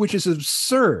change, which is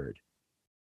absurd.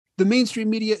 The mainstream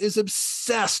media is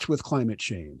obsessed with climate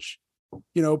change.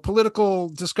 Political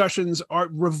discussions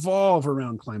revolve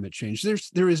around climate change.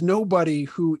 There is nobody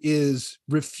who is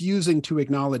refusing to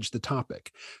acknowledge the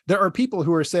topic. There are people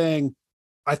who are saying,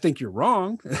 I think you're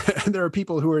wrong. And there are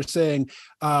people who are saying,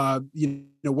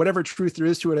 whatever truth there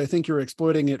is to it, I think you're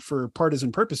exploiting it for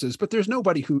partisan purposes. But there's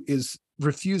nobody who is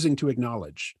refusing to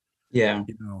acknowledge,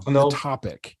 the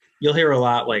topic. You'll hear a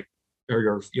lot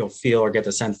or you'll feel or get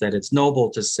the sense that it's noble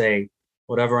to say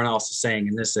what everyone else is saying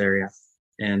in this area.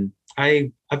 And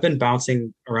I've been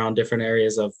bouncing around different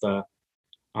areas of the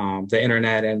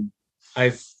internet, and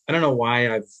I don't know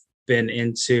why I've been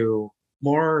into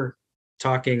more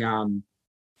talking on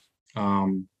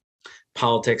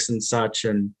politics and such.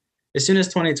 And as soon as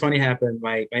 2020 happened,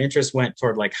 my interest went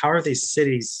toward like, how are these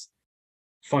cities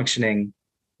functioning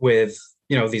with,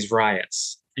 these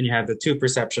riots? And you have the two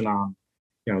perception on,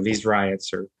 these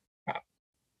riots or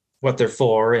what they're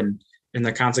for and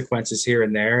the consequences here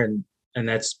and there. And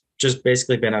that's just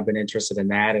basically I've been interested in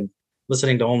that and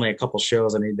listening to only a couple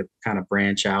shows. I need to kind of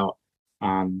branch out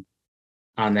on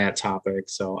that topic.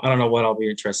 So I don't know what I'll be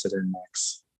interested in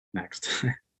next.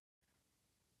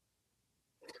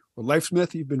 Well, Life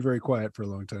Smith, you've been very quiet for a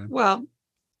long time. Well,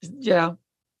 yeah,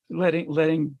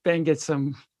 letting Ben get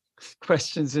some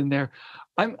questions in there.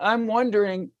 I'm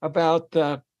wondering about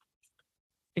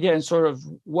again, sort of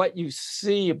what you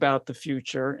see about the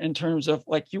future in terms of,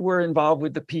 like, you were involved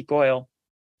with the peak oil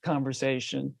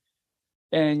conversation,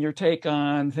 and your take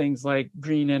on things like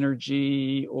green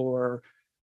energy, or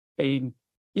even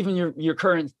your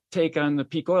current take on the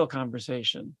peak oil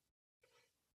conversation.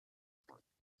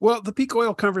 Well, the peak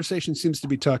oil conversation seems to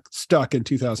be stuck in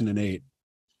 2008.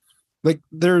 Like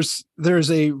there's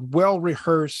a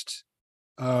well-rehearsed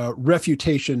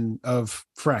refutation of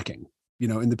fracking,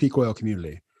 in the peak oil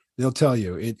community. They'll tell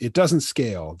you it doesn't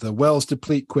scale. The wells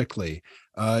deplete quickly.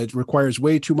 It requires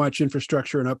way too much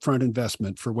infrastructure and upfront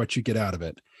investment for what you get out of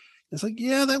it. It's like,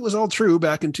 yeah, that was all true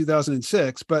back in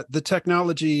 2006, but the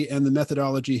technology and the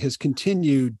methodology has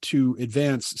continued to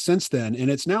advance since then, and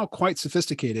it's now quite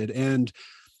sophisticated. And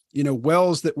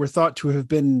wells that were thought to have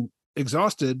been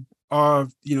exhausted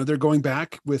they're going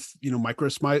back with,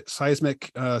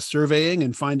 microseismic surveying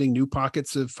and finding new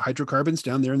pockets of hydrocarbons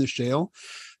down there in the shale.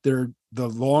 The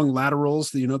long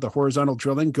laterals, the horizontal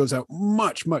drilling goes out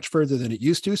much, much further than it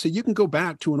used to. So you can go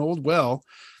back to an old well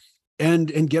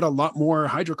and get a lot more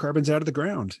hydrocarbons out of the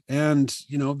ground. And,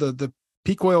 the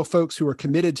peak oil folks who are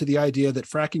committed to the idea that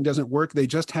fracking doesn't work, they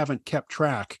just haven't kept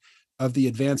track of the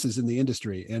advances in the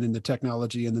industry and in the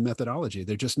technology and the methodology.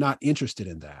 They're just not interested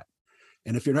in that.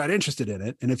 And if you're not interested in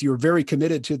it, and if you're very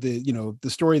committed to the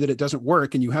story that it doesn't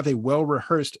work, and you have a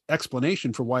well-rehearsed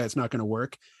explanation for why it's not going to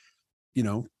work,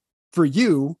 for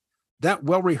you, that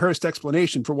well-rehearsed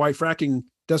explanation for why fracking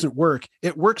doesn't work,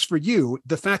 it works for you.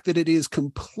 The fact that it is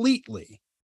completely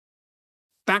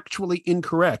factually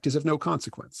incorrect is of no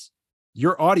consequence.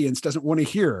 Your audience doesn't want to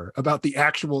hear about the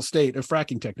actual state of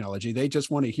fracking technology. They just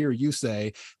want to hear you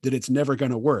say that it's never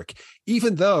going to work,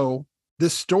 even though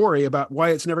this story about why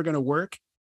it's never going to work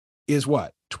is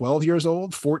 12 years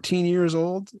old, 14 years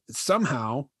old.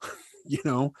 Somehow,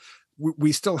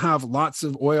 we still have lots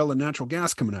of oil and natural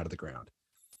gas coming out of the ground.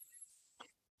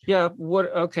 Yeah.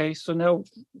 Okay. So now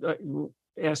I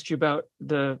asked you about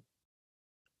the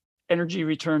energy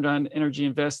returned on energy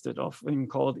invested, often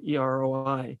called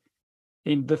EROI.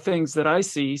 And the things that I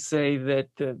see say that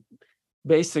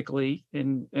basically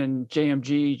in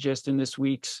JMG, just in this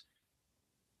week's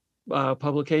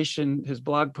publication, his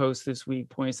blog post this week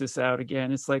points this out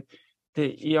again. It's like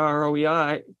the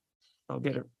EROEI, I'll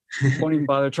get it, won't even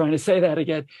bother trying to say that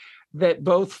again, that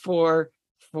both for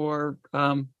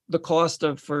the cost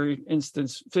of, for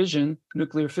instance,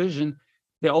 nuclear fission,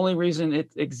 the only reason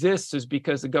it exists is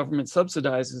because the government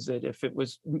subsidizes it. If it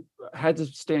had to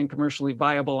stand commercially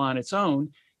viable on its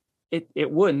own, it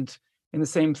wouldn't. And the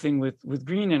same thing with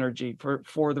green energy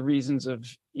for the reasons of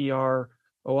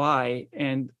EROI,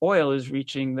 and oil is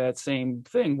reaching that same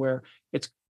thing where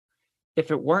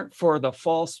if it weren't for the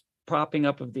false propping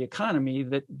up of the economy,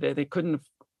 that they couldn't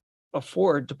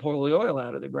afford to pull the oil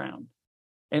out of the ground.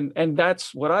 And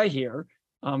that's what I hear.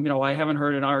 I haven't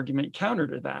heard an argument counter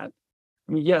to that.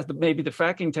 I mean, yes, maybe the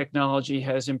fracking technology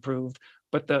has improved,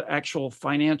 but the actual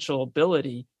financial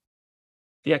ability,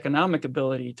 the economic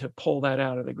ability to pull that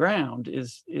out of the ground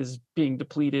is being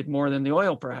depleted more than the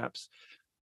oil, perhaps.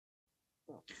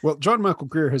 Well, John Michael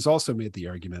Greer has also made the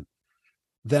argument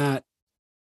that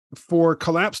for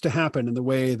collapse to happen in the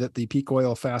way that the peak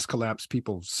oil fast collapse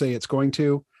people say it's going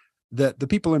to, that the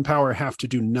people in power have to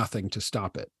do nothing to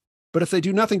stop it. But if they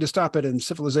do nothing to stop it and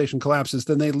civilization collapses,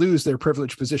 then they lose their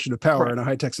privileged position of power in a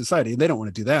high-tech society. And they don't want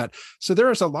to do that. So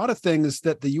there is a lot of things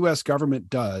that the U.S. government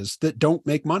does that don't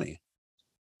make money.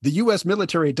 The U.S.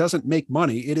 military doesn't make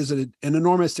money. It is an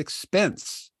enormous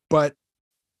expense. But,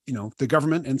 the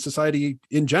government and society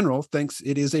in general thinks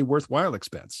it is a worthwhile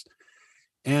expense.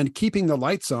 And keeping the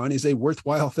lights on is a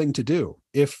worthwhile thing to do.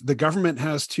 If the government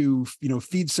has to,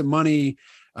 feed some money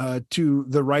to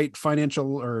the right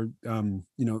financial or,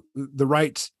 the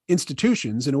right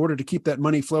institutions in order to keep that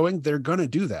money flowing, they're going to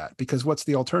do that, because what's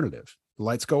the alternative? The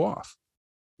lights go off.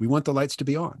 We want the lights to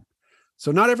be on.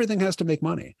 So not everything has to make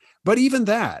money. But even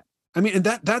that, and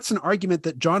that's an argument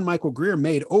that John Michael Greer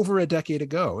made over a decade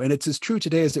ago. And it's as true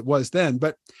today as it was then.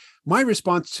 But my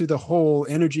response to the whole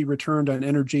energy returned on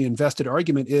energy invested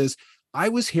argument is, I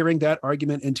was hearing that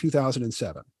argument in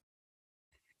 2007.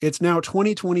 It's now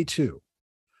 2022.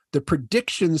 The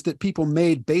predictions that people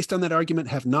made based on that argument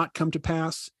have not come to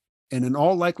pass. And in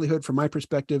all likelihood, from my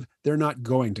perspective, they're not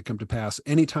going to come to pass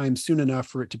anytime soon enough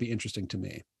for it to be interesting to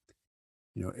me.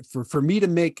 For me to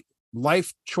make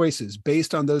life choices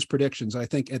based on those predictions, I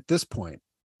think at this point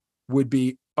would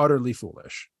be utterly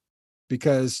foolish.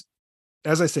 Because,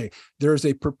 as I say, there is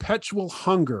a perpetual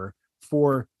hunger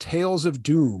for tales of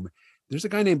doom. There's a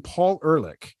guy named Paul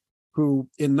Ehrlich who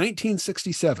in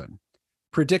 1967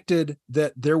 predicted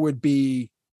that there would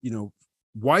be,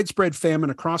 widespread famine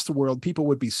across the world. People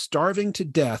would be starving to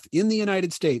death in the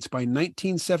United States by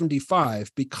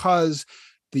 1975 because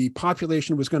the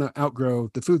population was going to outgrow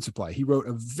the food supply. He wrote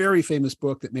a very famous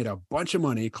book that made a bunch of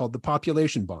money called The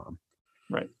Population Bomb.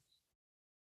 Right.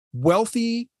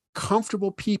 Wealthy,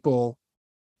 comfortable people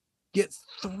get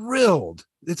thrilled.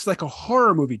 It's like a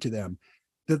horror movie to them.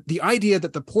 The idea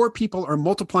that the poor people are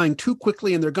multiplying too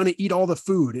quickly and they're going to eat all the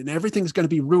food and everything's going to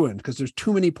be ruined because there's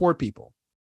too many poor people.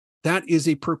 That is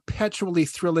a perpetually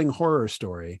thrilling horror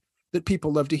story that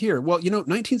people love to hear. Well,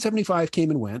 1975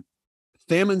 came and went.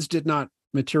 Famines did not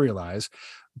materialize,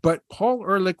 but Paul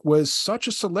Ehrlich was such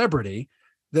a celebrity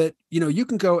that, you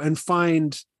can go and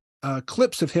find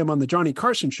clips of him on the Johnny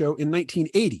Carson show in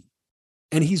 1980.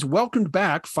 And he's welcomed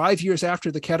back 5 years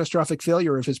after the catastrophic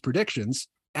failure of his predictions.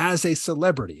 as a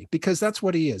celebrity, because that's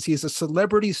what he is. He's a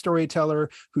celebrity storyteller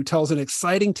who tells an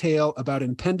exciting tale about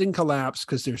impending collapse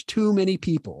because there's too many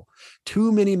people,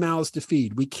 too many mouths to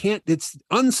feed. We can't, it's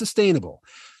unsustainable.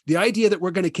 The idea that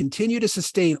we're going to continue to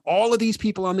sustain all of these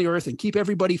people on the earth and keep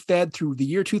everybody fed through the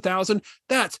year 2000,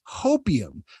 that's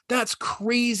hopium. That's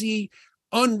crazy,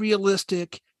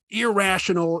 unrealistic,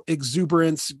 irrational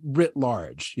exuberance writ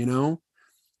large, you know?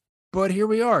 But here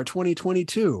we are,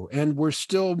 2022, and we're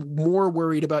still more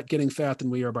worried about getting fat than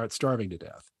we are about starving to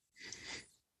death.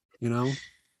 You know?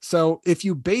 So if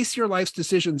you base your life's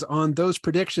decisions on those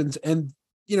predictions, and,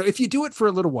 you know, if you do it for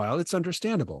a little while, it's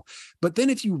understandable. But then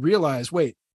if you realize,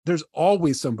 wait, there's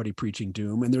always somebody preaching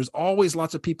doom, and there's always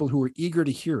lots of people who are eager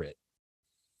to hear it.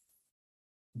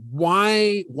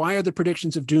 Why are the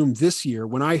predictions of doom this year,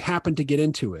 when I happen to get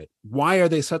into it, why are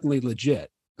they suddenly legit?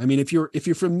 I mean, if you're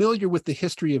familiar with the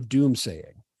history of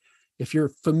doomsaying, if you're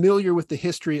familiar with the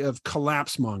history of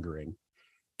collapse mongering,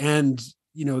 and,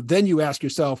 you know, then you ask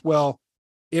yourself, well,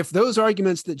 if those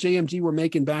arguments that JMG were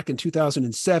making back in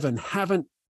 2007 haven't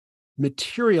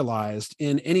materialized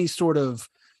in any sort of,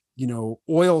 you know,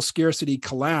 oil scarcity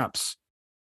collapse,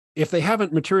 if they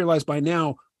haven't materialized by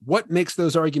now, what makes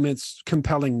those arguments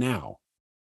compelling now?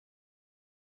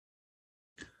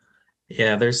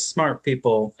 Yeah, there's smart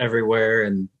people everywhere,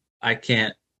 and I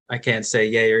can't say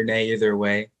yay or nay either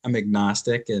way. I'm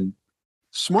agnostic, and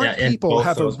smart in people both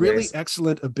have a those really ways.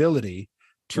 excellent ability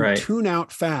to Right. tune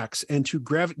out facts and to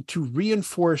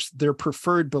reinforce their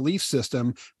preferred belief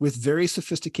system with very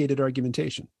sophisticated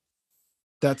argumentation.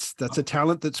 That's a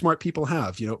talent that smart people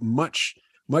have. You know, much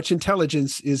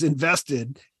intelligence is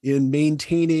invested in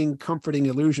maintaining comforting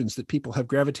illusions that people have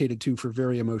gravitated to for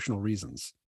very emotional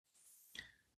reasons.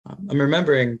 I'm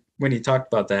remembering when you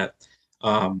talked about that.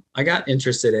 I got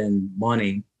interested in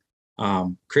money.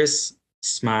 Chris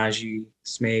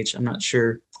Smage, I'm not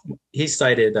sure. He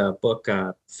cited a book,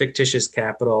 Fictitious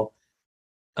Capital.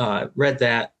 Read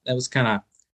that. That was kind of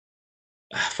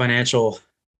financial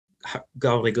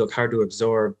gobbledygook, hard to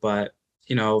absorb. But,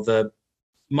 you know, the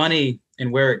money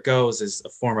and where it goes is a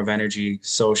form of energy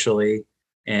socially.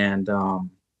 And,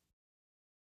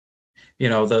 you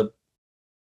know,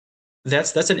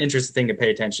 that's an interesting thing to pay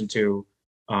attention to.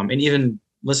 And even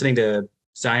listening to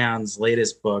Zion's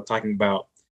latest book talking about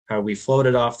how we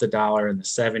floated off the dollar in the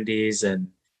 70s, and,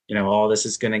 you know, all this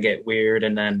is going to get weird.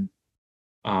 And then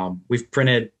we've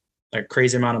printed a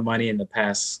crazy amount of money in the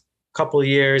past couple of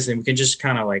years, and we can just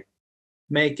kind of like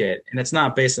make it. And it's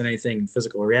not based on anything in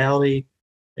physical reality.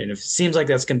 And it seems like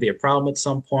that's going to be a problem at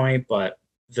some point, but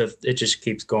it just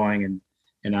keeps going,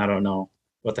 and I don't know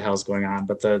what the hell's going on.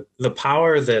 But the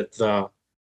power that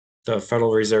the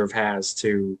Federal Reserve has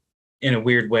to, in a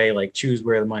weird way, like choose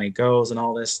where the money goes and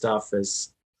all this stuff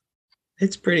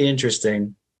it's pretty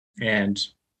interesting. And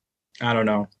I don't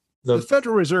know. The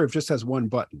Federal Reserve just has one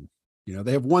button. You know,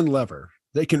 they have one lever.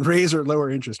 They can raise or lower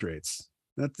interest rates.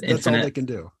 That's all they can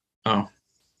do. Oh,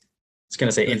 it's going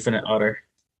to say infinite utter.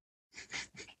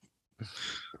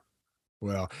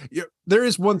 Well, there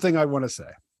is one thing I want to say.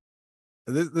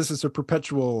 This is a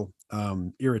perpetual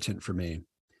irritant for me.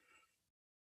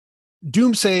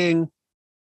 Doomsaying,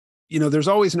 you know, there's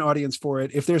always an audience for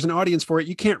it. If there's an audience for it,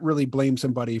 you can't really blame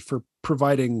somebody for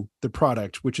providing the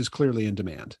product, which is clearly in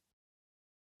demand.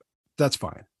 That's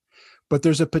fine. But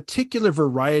there's a particular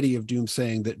variety of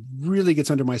doomsaying that really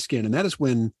gets under my skin, and that is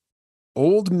when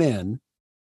old men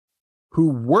who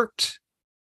worked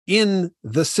in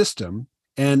the system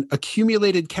and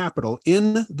accumulated capital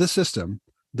in the system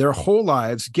their whole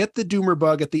lives get the doomer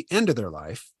bug at the end of their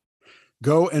life,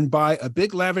 go and buy a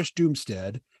big lavish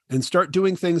doomstead and start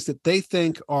doing things that they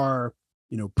think are,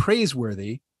 you know,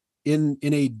 praiseworthy in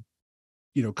a,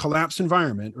 you know, collapse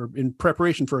environment or in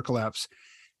preparation for a collapse.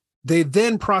 They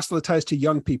then proselytize to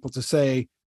young people to say,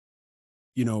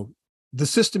 you know, the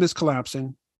system is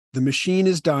collapsing, the machine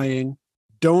is dying,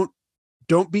 don't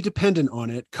be dependent on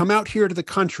it. Come out here to the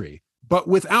country, but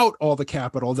without all the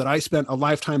capital that I spent a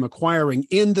lifetime acquiring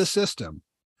in the system.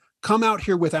 Come out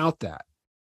here without that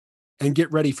and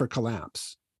get ready for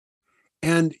collapse.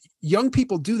 And young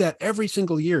people do that every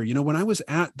single year. You know, when I was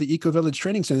at the Eco Village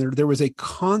Training Center, there was a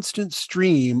constant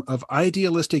stream of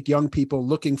idealistic young people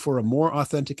looking for a more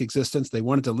authentic existence. They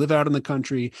wanted to live out in the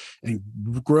country and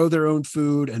grow their own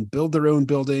food and build their own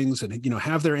buildings and, you know,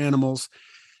 have their animals.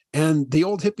 And the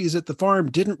old hippies at the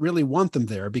farm didn't really want them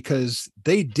there because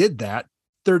they did that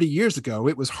 30 years ago.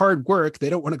 It was hard work. They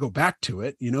don't want to go back to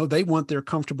it. You know, they want their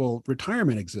comfortable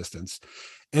retirement existence.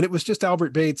 And it was just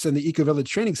Albert Bates and the Eco Village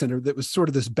Training Center that was sort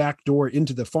of this back door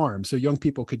into the farm. So young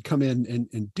people could come in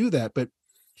and do that. But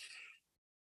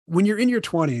when you're in your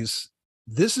 20s,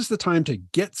 this is the time to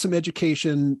get some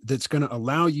education that's going to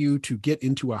allow you to get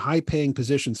into a high paying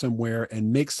position somewhere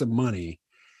and make some money.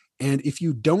 And if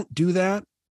you don't do that,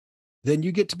 then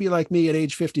you get to be like me at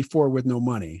age 54 with no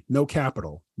money, no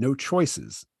capital, no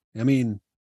choices. I mean,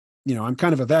 I'm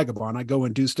kind of a vagabond. I go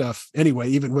and do stuff anyway,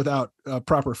 even without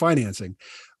proper financing.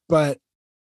 But,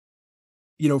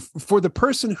 for the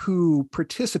person who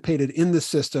participated in the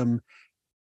system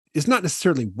is not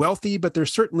necessarily wealthy, but they're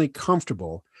certainly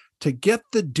comfortable to get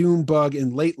the doom bug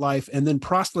in late life and then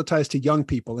proselytize to young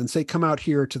people and say, come out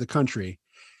here to the country.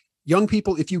 Young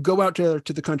people, if you go out to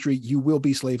the country, you will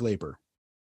be slave labor.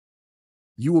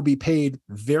 You will be paid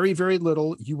very, very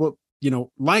little. You will,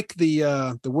 like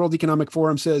the World Economic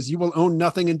Forum says, you will own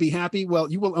nothing and be happy.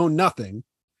 Well, you will own nothing,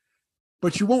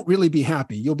 but you won't really be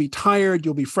happy. You'll be tired.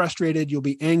 You'll be frustrated. You'll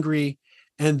be angry.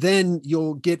 And then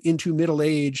you'll get into middle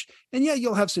age. And yeah,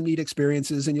 you'll have some neat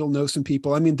experiences and you'll know some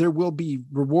people. I mean, there will be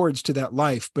rewards to that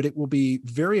life, but it will be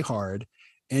very hard.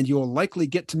 And you'll likely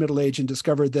get to middle age and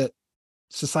discover that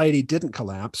society didn't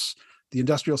collapse. The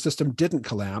industrial system didn't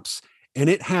collapse. And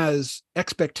it has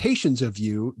expectations of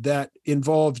you that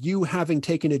involve you having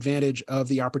taken advantage of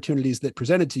the opportunities that it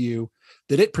presented to you,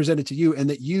 and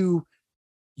that you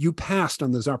passed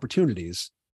on those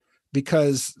opportunities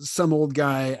because some old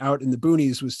guy out in the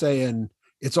boonies was saying,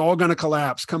 it's all going to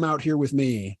collapse. Come out here with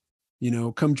me.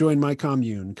 Come join my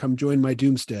commune. Come join my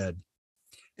doomstead.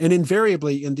 And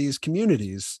invariably in these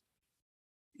communities,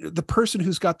 the person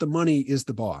who's got the money is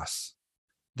the boss.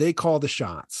 They call the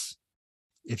shots.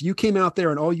 If you came out there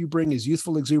and all you bring is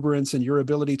youthful exuberance and your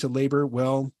ability to labor,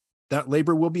 well, that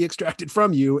labor will be extracted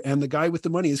from you. And the guy with the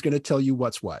money is going to tell you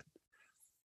what's what.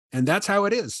 And that's how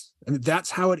it is. I mean, that's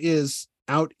how it is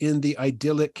out in the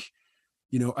idyllic,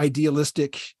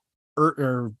 idealistic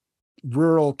or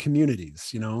rural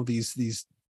communities, these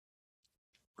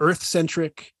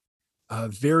earth-centric,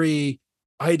 very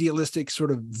idealistic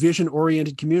sort of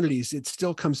vision-oriented communities. It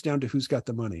still comes down to who's got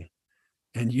the money.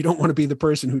 And you don't want to be the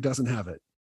person who doesn't have it.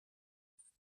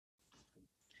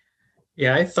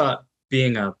 Yeah, I thought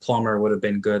being a plumber would have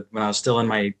been good when I was still in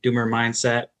my doomer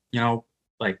mindset.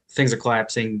 Like things are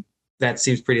collapsing. That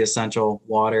seems pretty essential,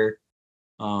 water.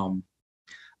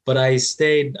 But I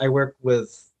worked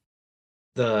with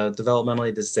the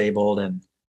developmentally disabled, and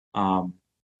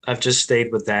I've just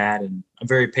stayed with that, and I'm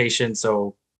very patient,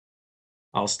 so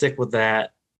I'll stick with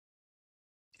that.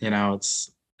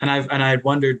 I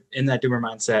wondered in that doomer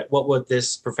mindset, what would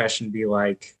this profession be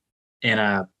like in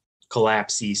a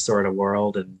collapsey sort of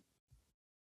world? And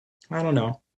I don't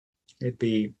know. It'd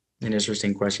be an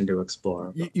interesting question to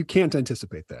explore. You can't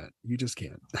anticipate that. You just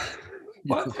can't.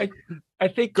 Well, I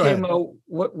think, Go ahead. KMO,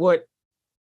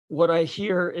 what I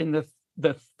hear in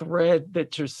the thread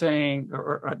that you're saying,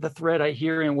 or the thread I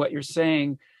hear in what you're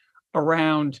saying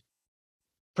around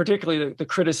particularly the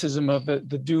criticism of the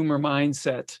doomer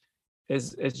mindset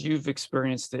as you've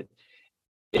experienced it,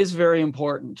 is very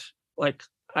important. Like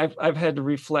I've had to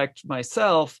reflect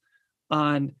myself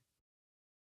on,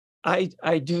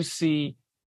 I do see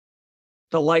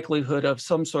the likelihood of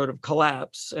some sort of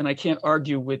collapse, and I can't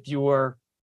argue with your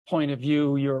point of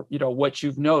view, what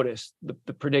you've noticed,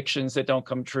 the predictions that don't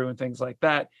come true and things like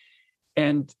that.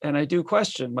 And I do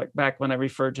question, like back when I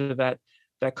referred to that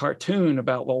cartoon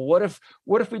about, well, what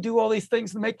if we do all these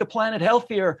things to make the planet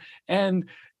healthier and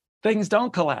things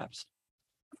don't collapse?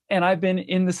 And I've been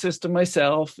in the system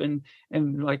myself, and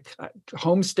like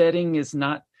homesteading is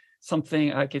not something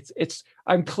like it's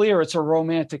I'm clear it's a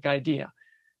romantic idea,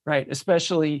 right?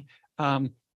 Especially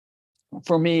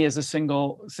for me as a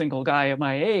single guy at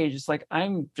my age, it's like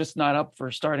I'm just not up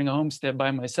for starting a homestead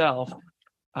by myself,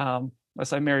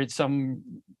 unless I married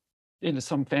into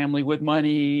some family with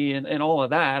money and all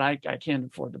of that. I can't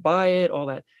afford to buy it, all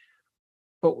that.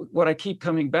 But what I keep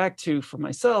coming back to for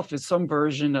myself is some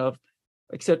version of,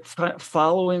 like I said,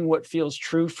 following what feels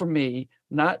true for me,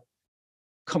 not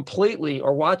completely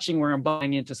or watching where I'm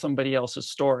buying into somebody else's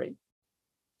story.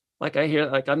 Like I hear,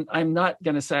 like I'm not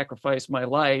going to sacrifice my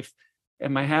life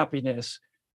and my happiness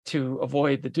to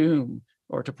avoid the doom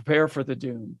or to prepare for the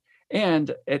doom.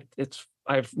 And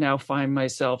I've now find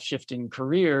myself shifting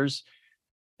careers,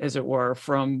 as it were,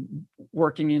 from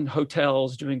working in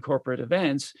hotels doing corporate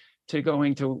events to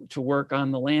going to work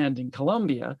on the land in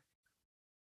Colombia.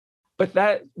 But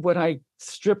that, when I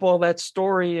strip all that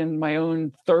story and my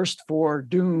own thirst for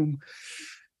doom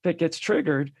that gets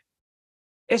triggered,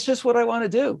 it's just what I want to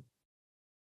do.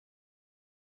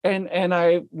 And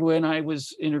when I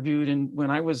was interviewed and when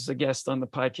I was a guest on the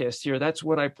podcast here, that's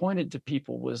what I pointed to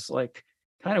people was like,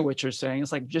 kind of what you're saying.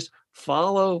 It's like, just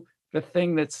follow the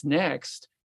thing that's next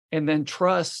and then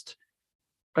trust.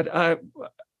 But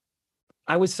I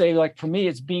I would say, like, for me,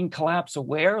 it's being collapse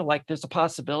aware, like there's a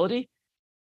possibility,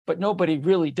 but nobody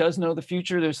really does know the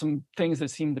future. There's some things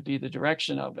that seem to be the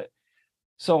direction of it.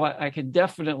 So I can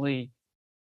definitely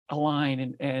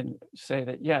align and say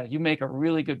that, yeah, you make a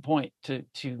really good point to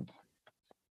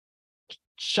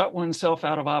shut oneself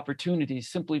out of opportunities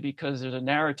simply because there's a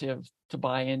narrative to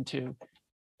buy into,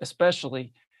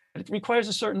 especially. It requires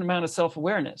a certain amount of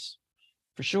self-awareness,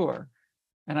 for sure.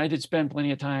 And I did spend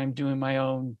plenty of time doing my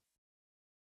own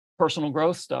personal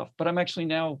growth stuff, but I'm actually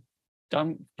now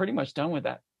pretty much done with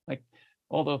that. Like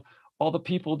all the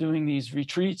people doing these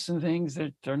retreats and things,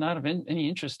 they're not of any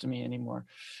interest to me anymore.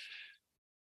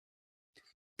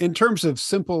 In terms of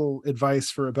simple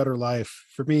advice for a better life,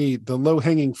 for me, the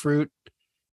low-hanging fruit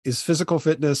is physical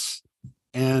fitness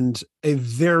and a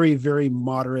very, very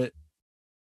moderate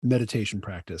meditation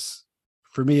practice.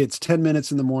 For me, it's 10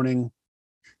 minutes in the morning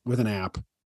with an app.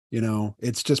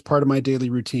 It's just part of my daily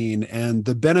routine, and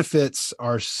the benefits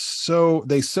are so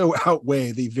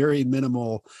outweigh the very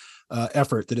minimal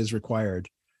effort that is required.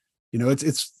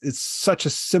 It's such a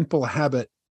simple habit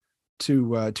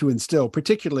to instill,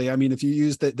 particularly, I mean, if you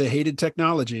use the hated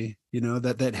technology,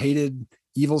 that hated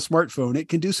evil smartphone, it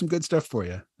can do some good stuff for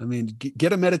you. I mean,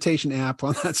 get a meditation app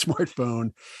on that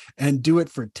smartphone and do it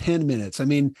for 10 minutes. I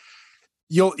mean,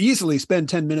 you'll easily spend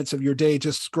 10 minutes of your day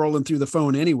just scrolling through the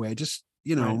phone anyway. Just,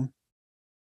 right.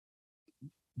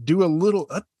 Do a little,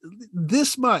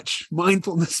 this much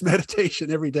mindfulness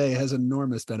meditation every day has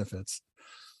enormous benefits.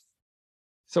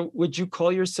 So would you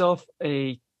call yourself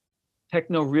a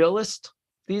techno realist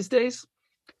these days?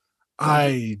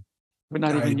 I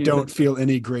don't feel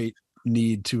any great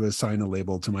need to assign a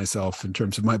label to myself in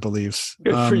terms of my beliefs.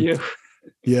 Good for you.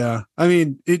 Yeah. I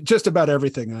mean, just about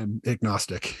everything I'm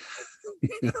agnostic.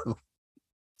 It's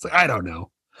like, I don't know.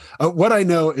 What I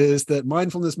know is that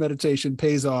mindfulness meditation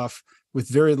pays off with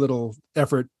very little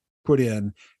effort put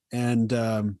in. And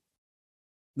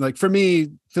like for me,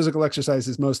 physical exercise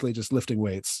is mostly just lifting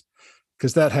weights,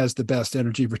 because that has the best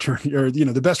energy return, or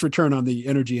the best return on the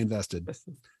energy invested.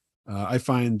 I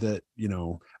find that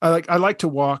I like to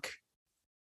walk.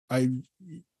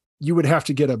 You would have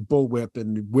to get a bullwhip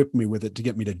and whip me with it to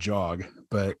get me to jog,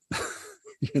 but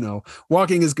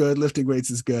walking is good, lifting weights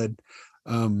is good.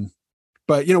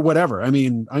 But whatever. I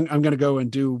mean, I'm going to go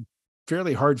and do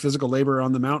fairly hard physical labor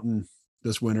on the mountain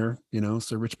this winter,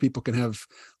 so rich people can have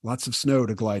lots of snow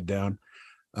to glide down.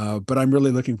 But I'm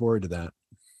really looking forward to that.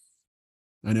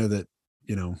 I know that,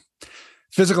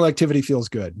 physical activity feels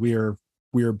good. We are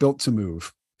built to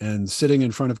move, and sitting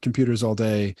in front of computers all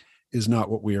day is not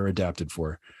what we are adapted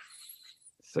for.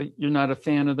 So you're not a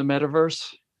fan of the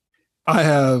metaverse? I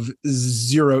have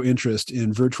zero interest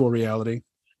in virtual reality.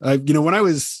 When I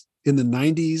was in the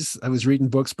 90s, I was reading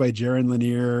books by Jaron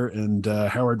Lanier and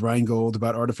Howard Rheingold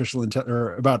about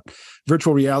about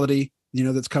virtual reality,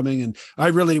 that's coming. And I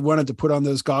really wanted to put on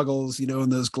those goggles,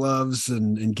 and those gloves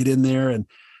and get in there. And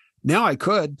now I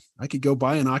could go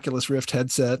buy an Oculus Rift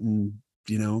headset and,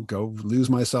 go lose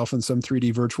myself in some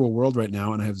 3D virtual world right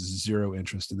now. And I have zero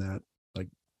interest in that. Like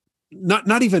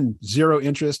not even zero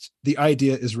interest. The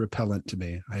idea is repellent to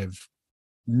me. I have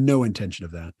no intention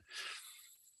of that.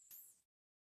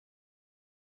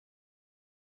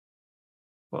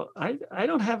 Well, I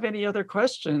don't have any other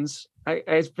questions.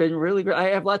 It's been really great. I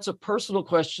have lots of personal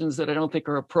questions that I don't think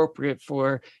are appropriate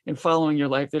for in following your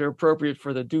life, that are appropriate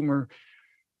for the Doomer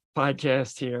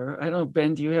podcast here. I don't know,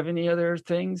 Ben, do you have any other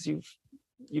things?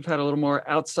 You've had a little more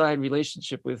outside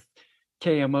relationship with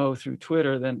KMO through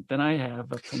Twitter than I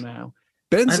have up till now.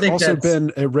 Ben's also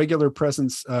been a regular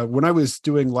presence. When I was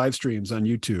doing live streams on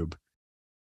YouTube,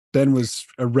 Ben was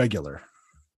a regular.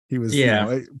 He was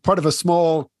part of a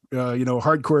small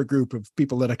hardcore group of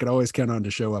people that I could always count on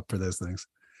to show up for those things.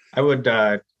 I would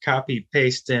copy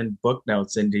paste in book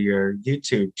notes into your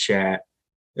YouTube chat,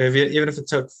 even if it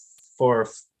took 4 or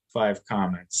 5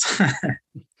 comments.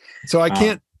 So I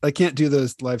can't do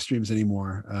those live streams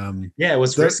anymore. It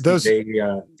was risky.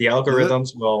 The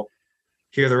algorithms will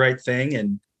hear the right thing,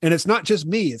 and it's not just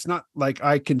me. It's not like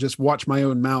I can just watch my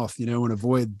own mouth, and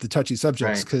avoid the touchy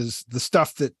subjects, because the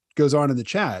stuff that goes on in the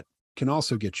chat can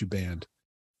also get you banned.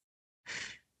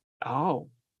 Oh,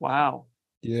 wow.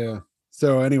 Yeah.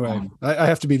 So anyway, I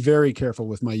have to be very careful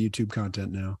with my YouTube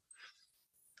content now.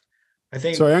 I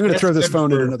think. Sorry, I'm going to throw this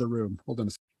phone in another room. Hold on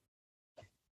a second.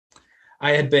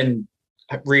 I had been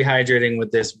rehydrating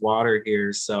with this water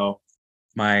here, so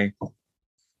my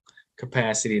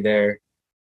capacity there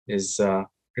is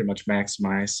pretty much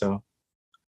maximized. So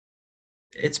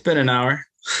it's been an hour.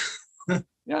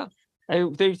 Yeah.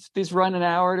 These run an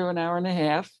hour to an hour and a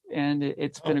half, and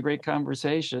it's been a great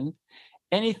conversation.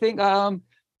 Anything,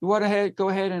 you want to go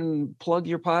ahead and plug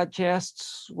your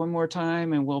podcasts one more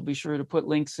time, and we'll be sure to put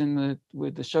links in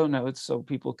with the show notes so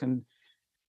people can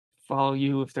follow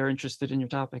you if they're interested in your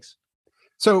topics.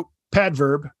 So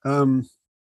Padverb,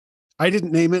 I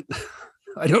didn't name it.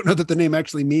 I don't know that the name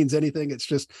actually means anything. It's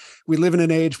just we live in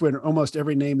an age when almost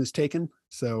every name is taken.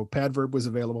 So Padverb was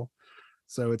available.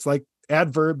 So it's like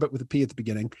adverb, but with a P at the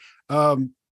beginning.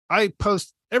 I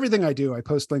post everything I do. I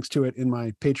post links to it in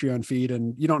my Patreon feed,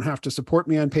 and you don't have to support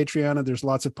me on Patreon. There's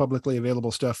lots of publicly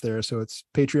available stuff there. So it's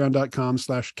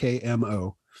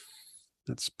patreon.com/KMO.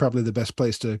 That's probably the best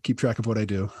place to keep track of what I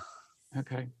do.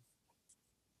 Okay.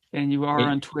 And you are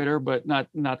on Twitter, but not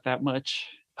that much.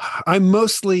 I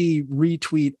mostly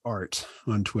retweet art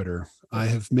on Twitter. I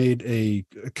have made a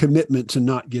commitment to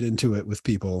not get into it with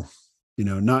people,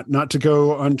 not to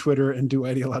go on Twitter and do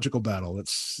ideological battle.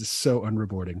 It's so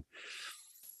unrewarding.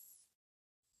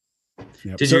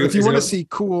 Yep. So if you want to see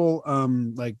cool,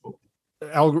 like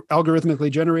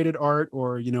algorithmically generated art,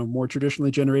 or, more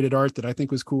traditionally generated art that I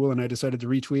think was cool and I decided to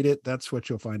retweet it, that's what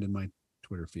you'll find in my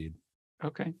Twitter feed.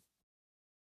 Okay.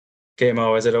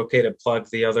 KMO, is it okay to plug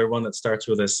the other one that starts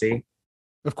with a C?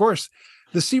 Of course.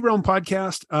 The C-Realm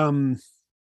podcast,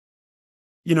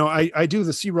 I do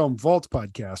the C-Realm Vault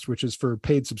podcast, which is for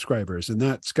paid subscribers, and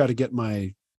that's got to get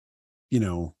my,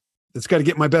 it's got to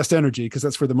get my best energy because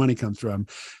that's where the money comes from.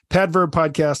 Padverb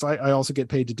podcast, I also get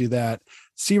paid to do that.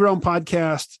 C-Realm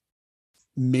podcast,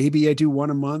 maybe I do one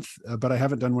a month, but I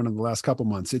haven't done one in the last couple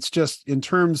months. It's just in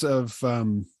terms of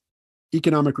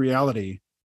economic reality,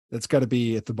 that's got to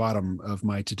be at the bottom of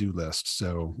my to-do list.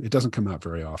 So it doesn't come out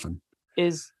very often.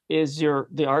 Is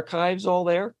the archives all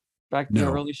there? Back to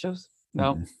your early shows?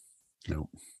 No. Mm-hmm. No.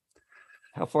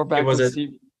 How far back does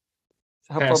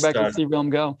C-Realm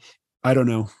go? I don't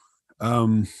know.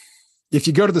 If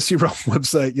you go to the C-Realm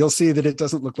website, you'll see that it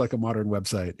doesn't look like a modern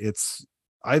website.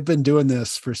 I've been doing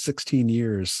this for 16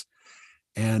 years,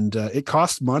 and it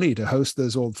costs money to host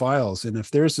those old files. And if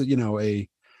there's a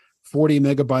 40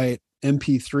 megabyte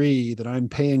MP3 that I'm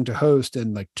paying to host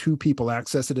and like 2 people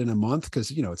access it in a month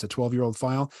because it's a 12-year-old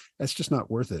file, that's just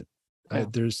not worth it. Yeah.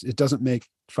 It doesn't make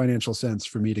financial sense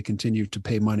for me to continue to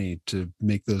pay money to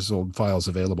make those old files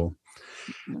available.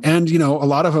 And a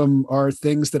lot of them are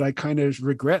things that I kind of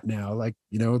regret now. Like,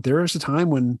 there was a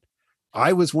time when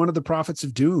I was one of the prophets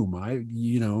of doom. I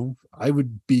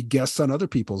would be guests on other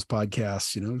people's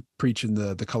podcasts, preaching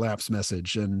the collapse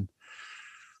message, and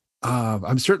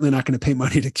I'm certainly not going to pay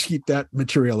money to keep that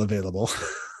material available.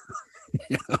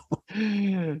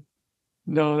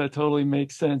 No, that totally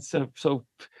makes sense.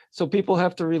 So people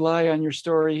have to rely on your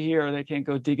story here. They can't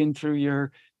go digging through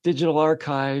your digital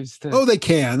archives. Oh, they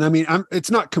can. I mean,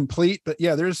 it's not complete, but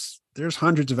yeah, there's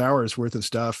hundreds of hours worth of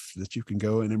stuff that you can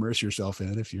go and immerse yourself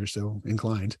in if you're so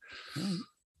inclined.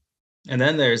 And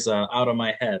then there's Out of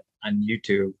My Head on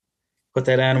YouTube. Put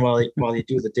that on while you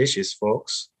do the dishes,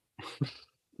 folks.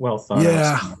 Well thought.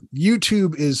 Yeah,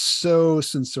 YouTube is so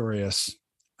censorious.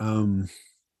 I'm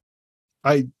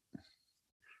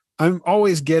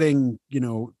always getting,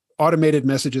 automated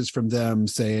messages from them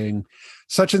saying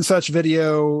such and such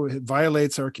video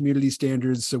violates our community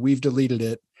standards, so we've deleted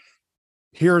it.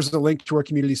 Here's the link to our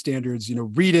community standards.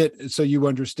 Read it so you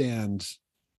understand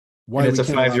why. And it's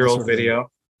a 5-year-old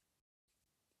video.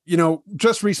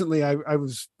 Just recently I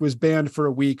was banned for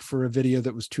a week for a video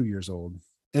that was 2 years old,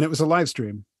 and it was a live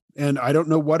stream. And I don't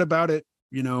know what about it,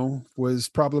 was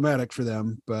problematic for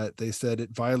them, but they said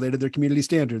it violated their community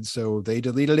standards. So they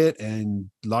deleted it and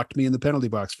locked me in the penalty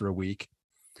box for a week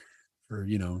for,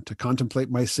 to contemplate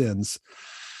my sins.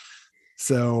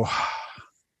 So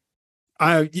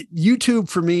YouTube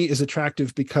for me is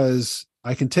attractive because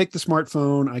I can take the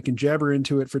smartphone, I can jabber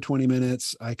into it for 20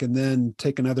 minutes. I can then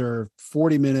take another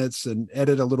 40 minutes and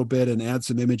edit a little bit and add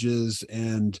some images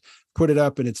and put it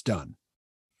up, and it's done.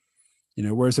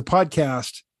 Whereas a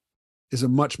podcast is a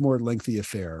much more lengthy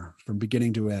affair from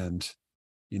beginning to end,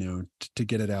 to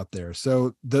get it out there.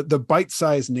 So the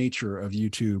bite-sized nature of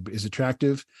YouTube is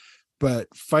attractive, but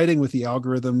fighting with the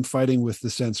algorithm, fighting with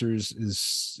the censors is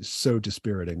so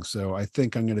dispiriting. So I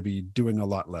think I'm going to be doing a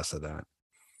lot less of that.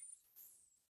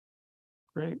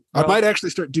 Great. Well, I might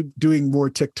actually start doing more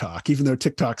TikTok, even though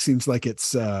TikTok seems like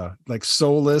it's like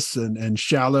soulless and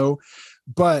shallow,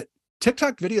 but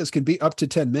TikTok videos can be up to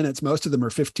 10 minutes. Most of them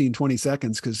are 15, 20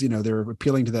 seconds because, they're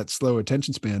appealing to that slow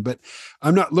attention span. But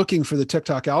I'm not looking for the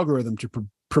TikTok algorithm to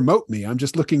promote me. I'm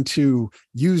just looking to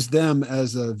use them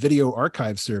as a video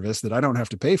archive service that I don't have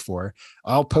to pay for.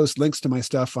 I'll post links to my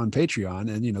stuff on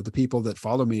Patreon, and, the people that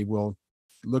follow me will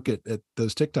look at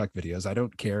those TikTok videos. I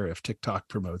don't care if TikTok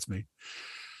promotes me.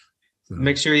 So.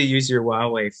 Make sure you use your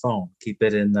Huawei phone. Keep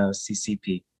it in the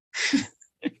CCP.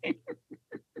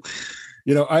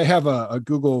 You know, I have a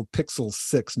Google Pixel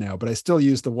 6 now, but I still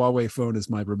use the Huawei phone as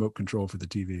my remote control for the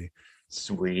TV.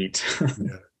 Sweet.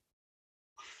 Yeah.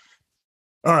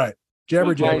 All right.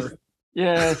 Jabber Guys, jabber.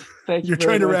 yes, thank you You're very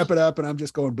trying to much. wrap it up, and I'm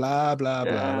just going blah, blah,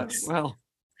 blah. Yeah, Let's... well,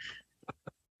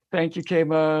 thank you,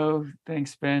 KMO.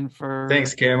 Thanks, Ben, for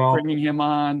Thanks, KMO. bringing him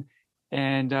on.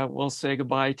 And we'll say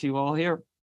goodbye to you all here.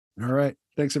 All right.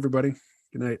 Thanks, everybody.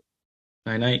 Good night.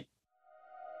 Night night.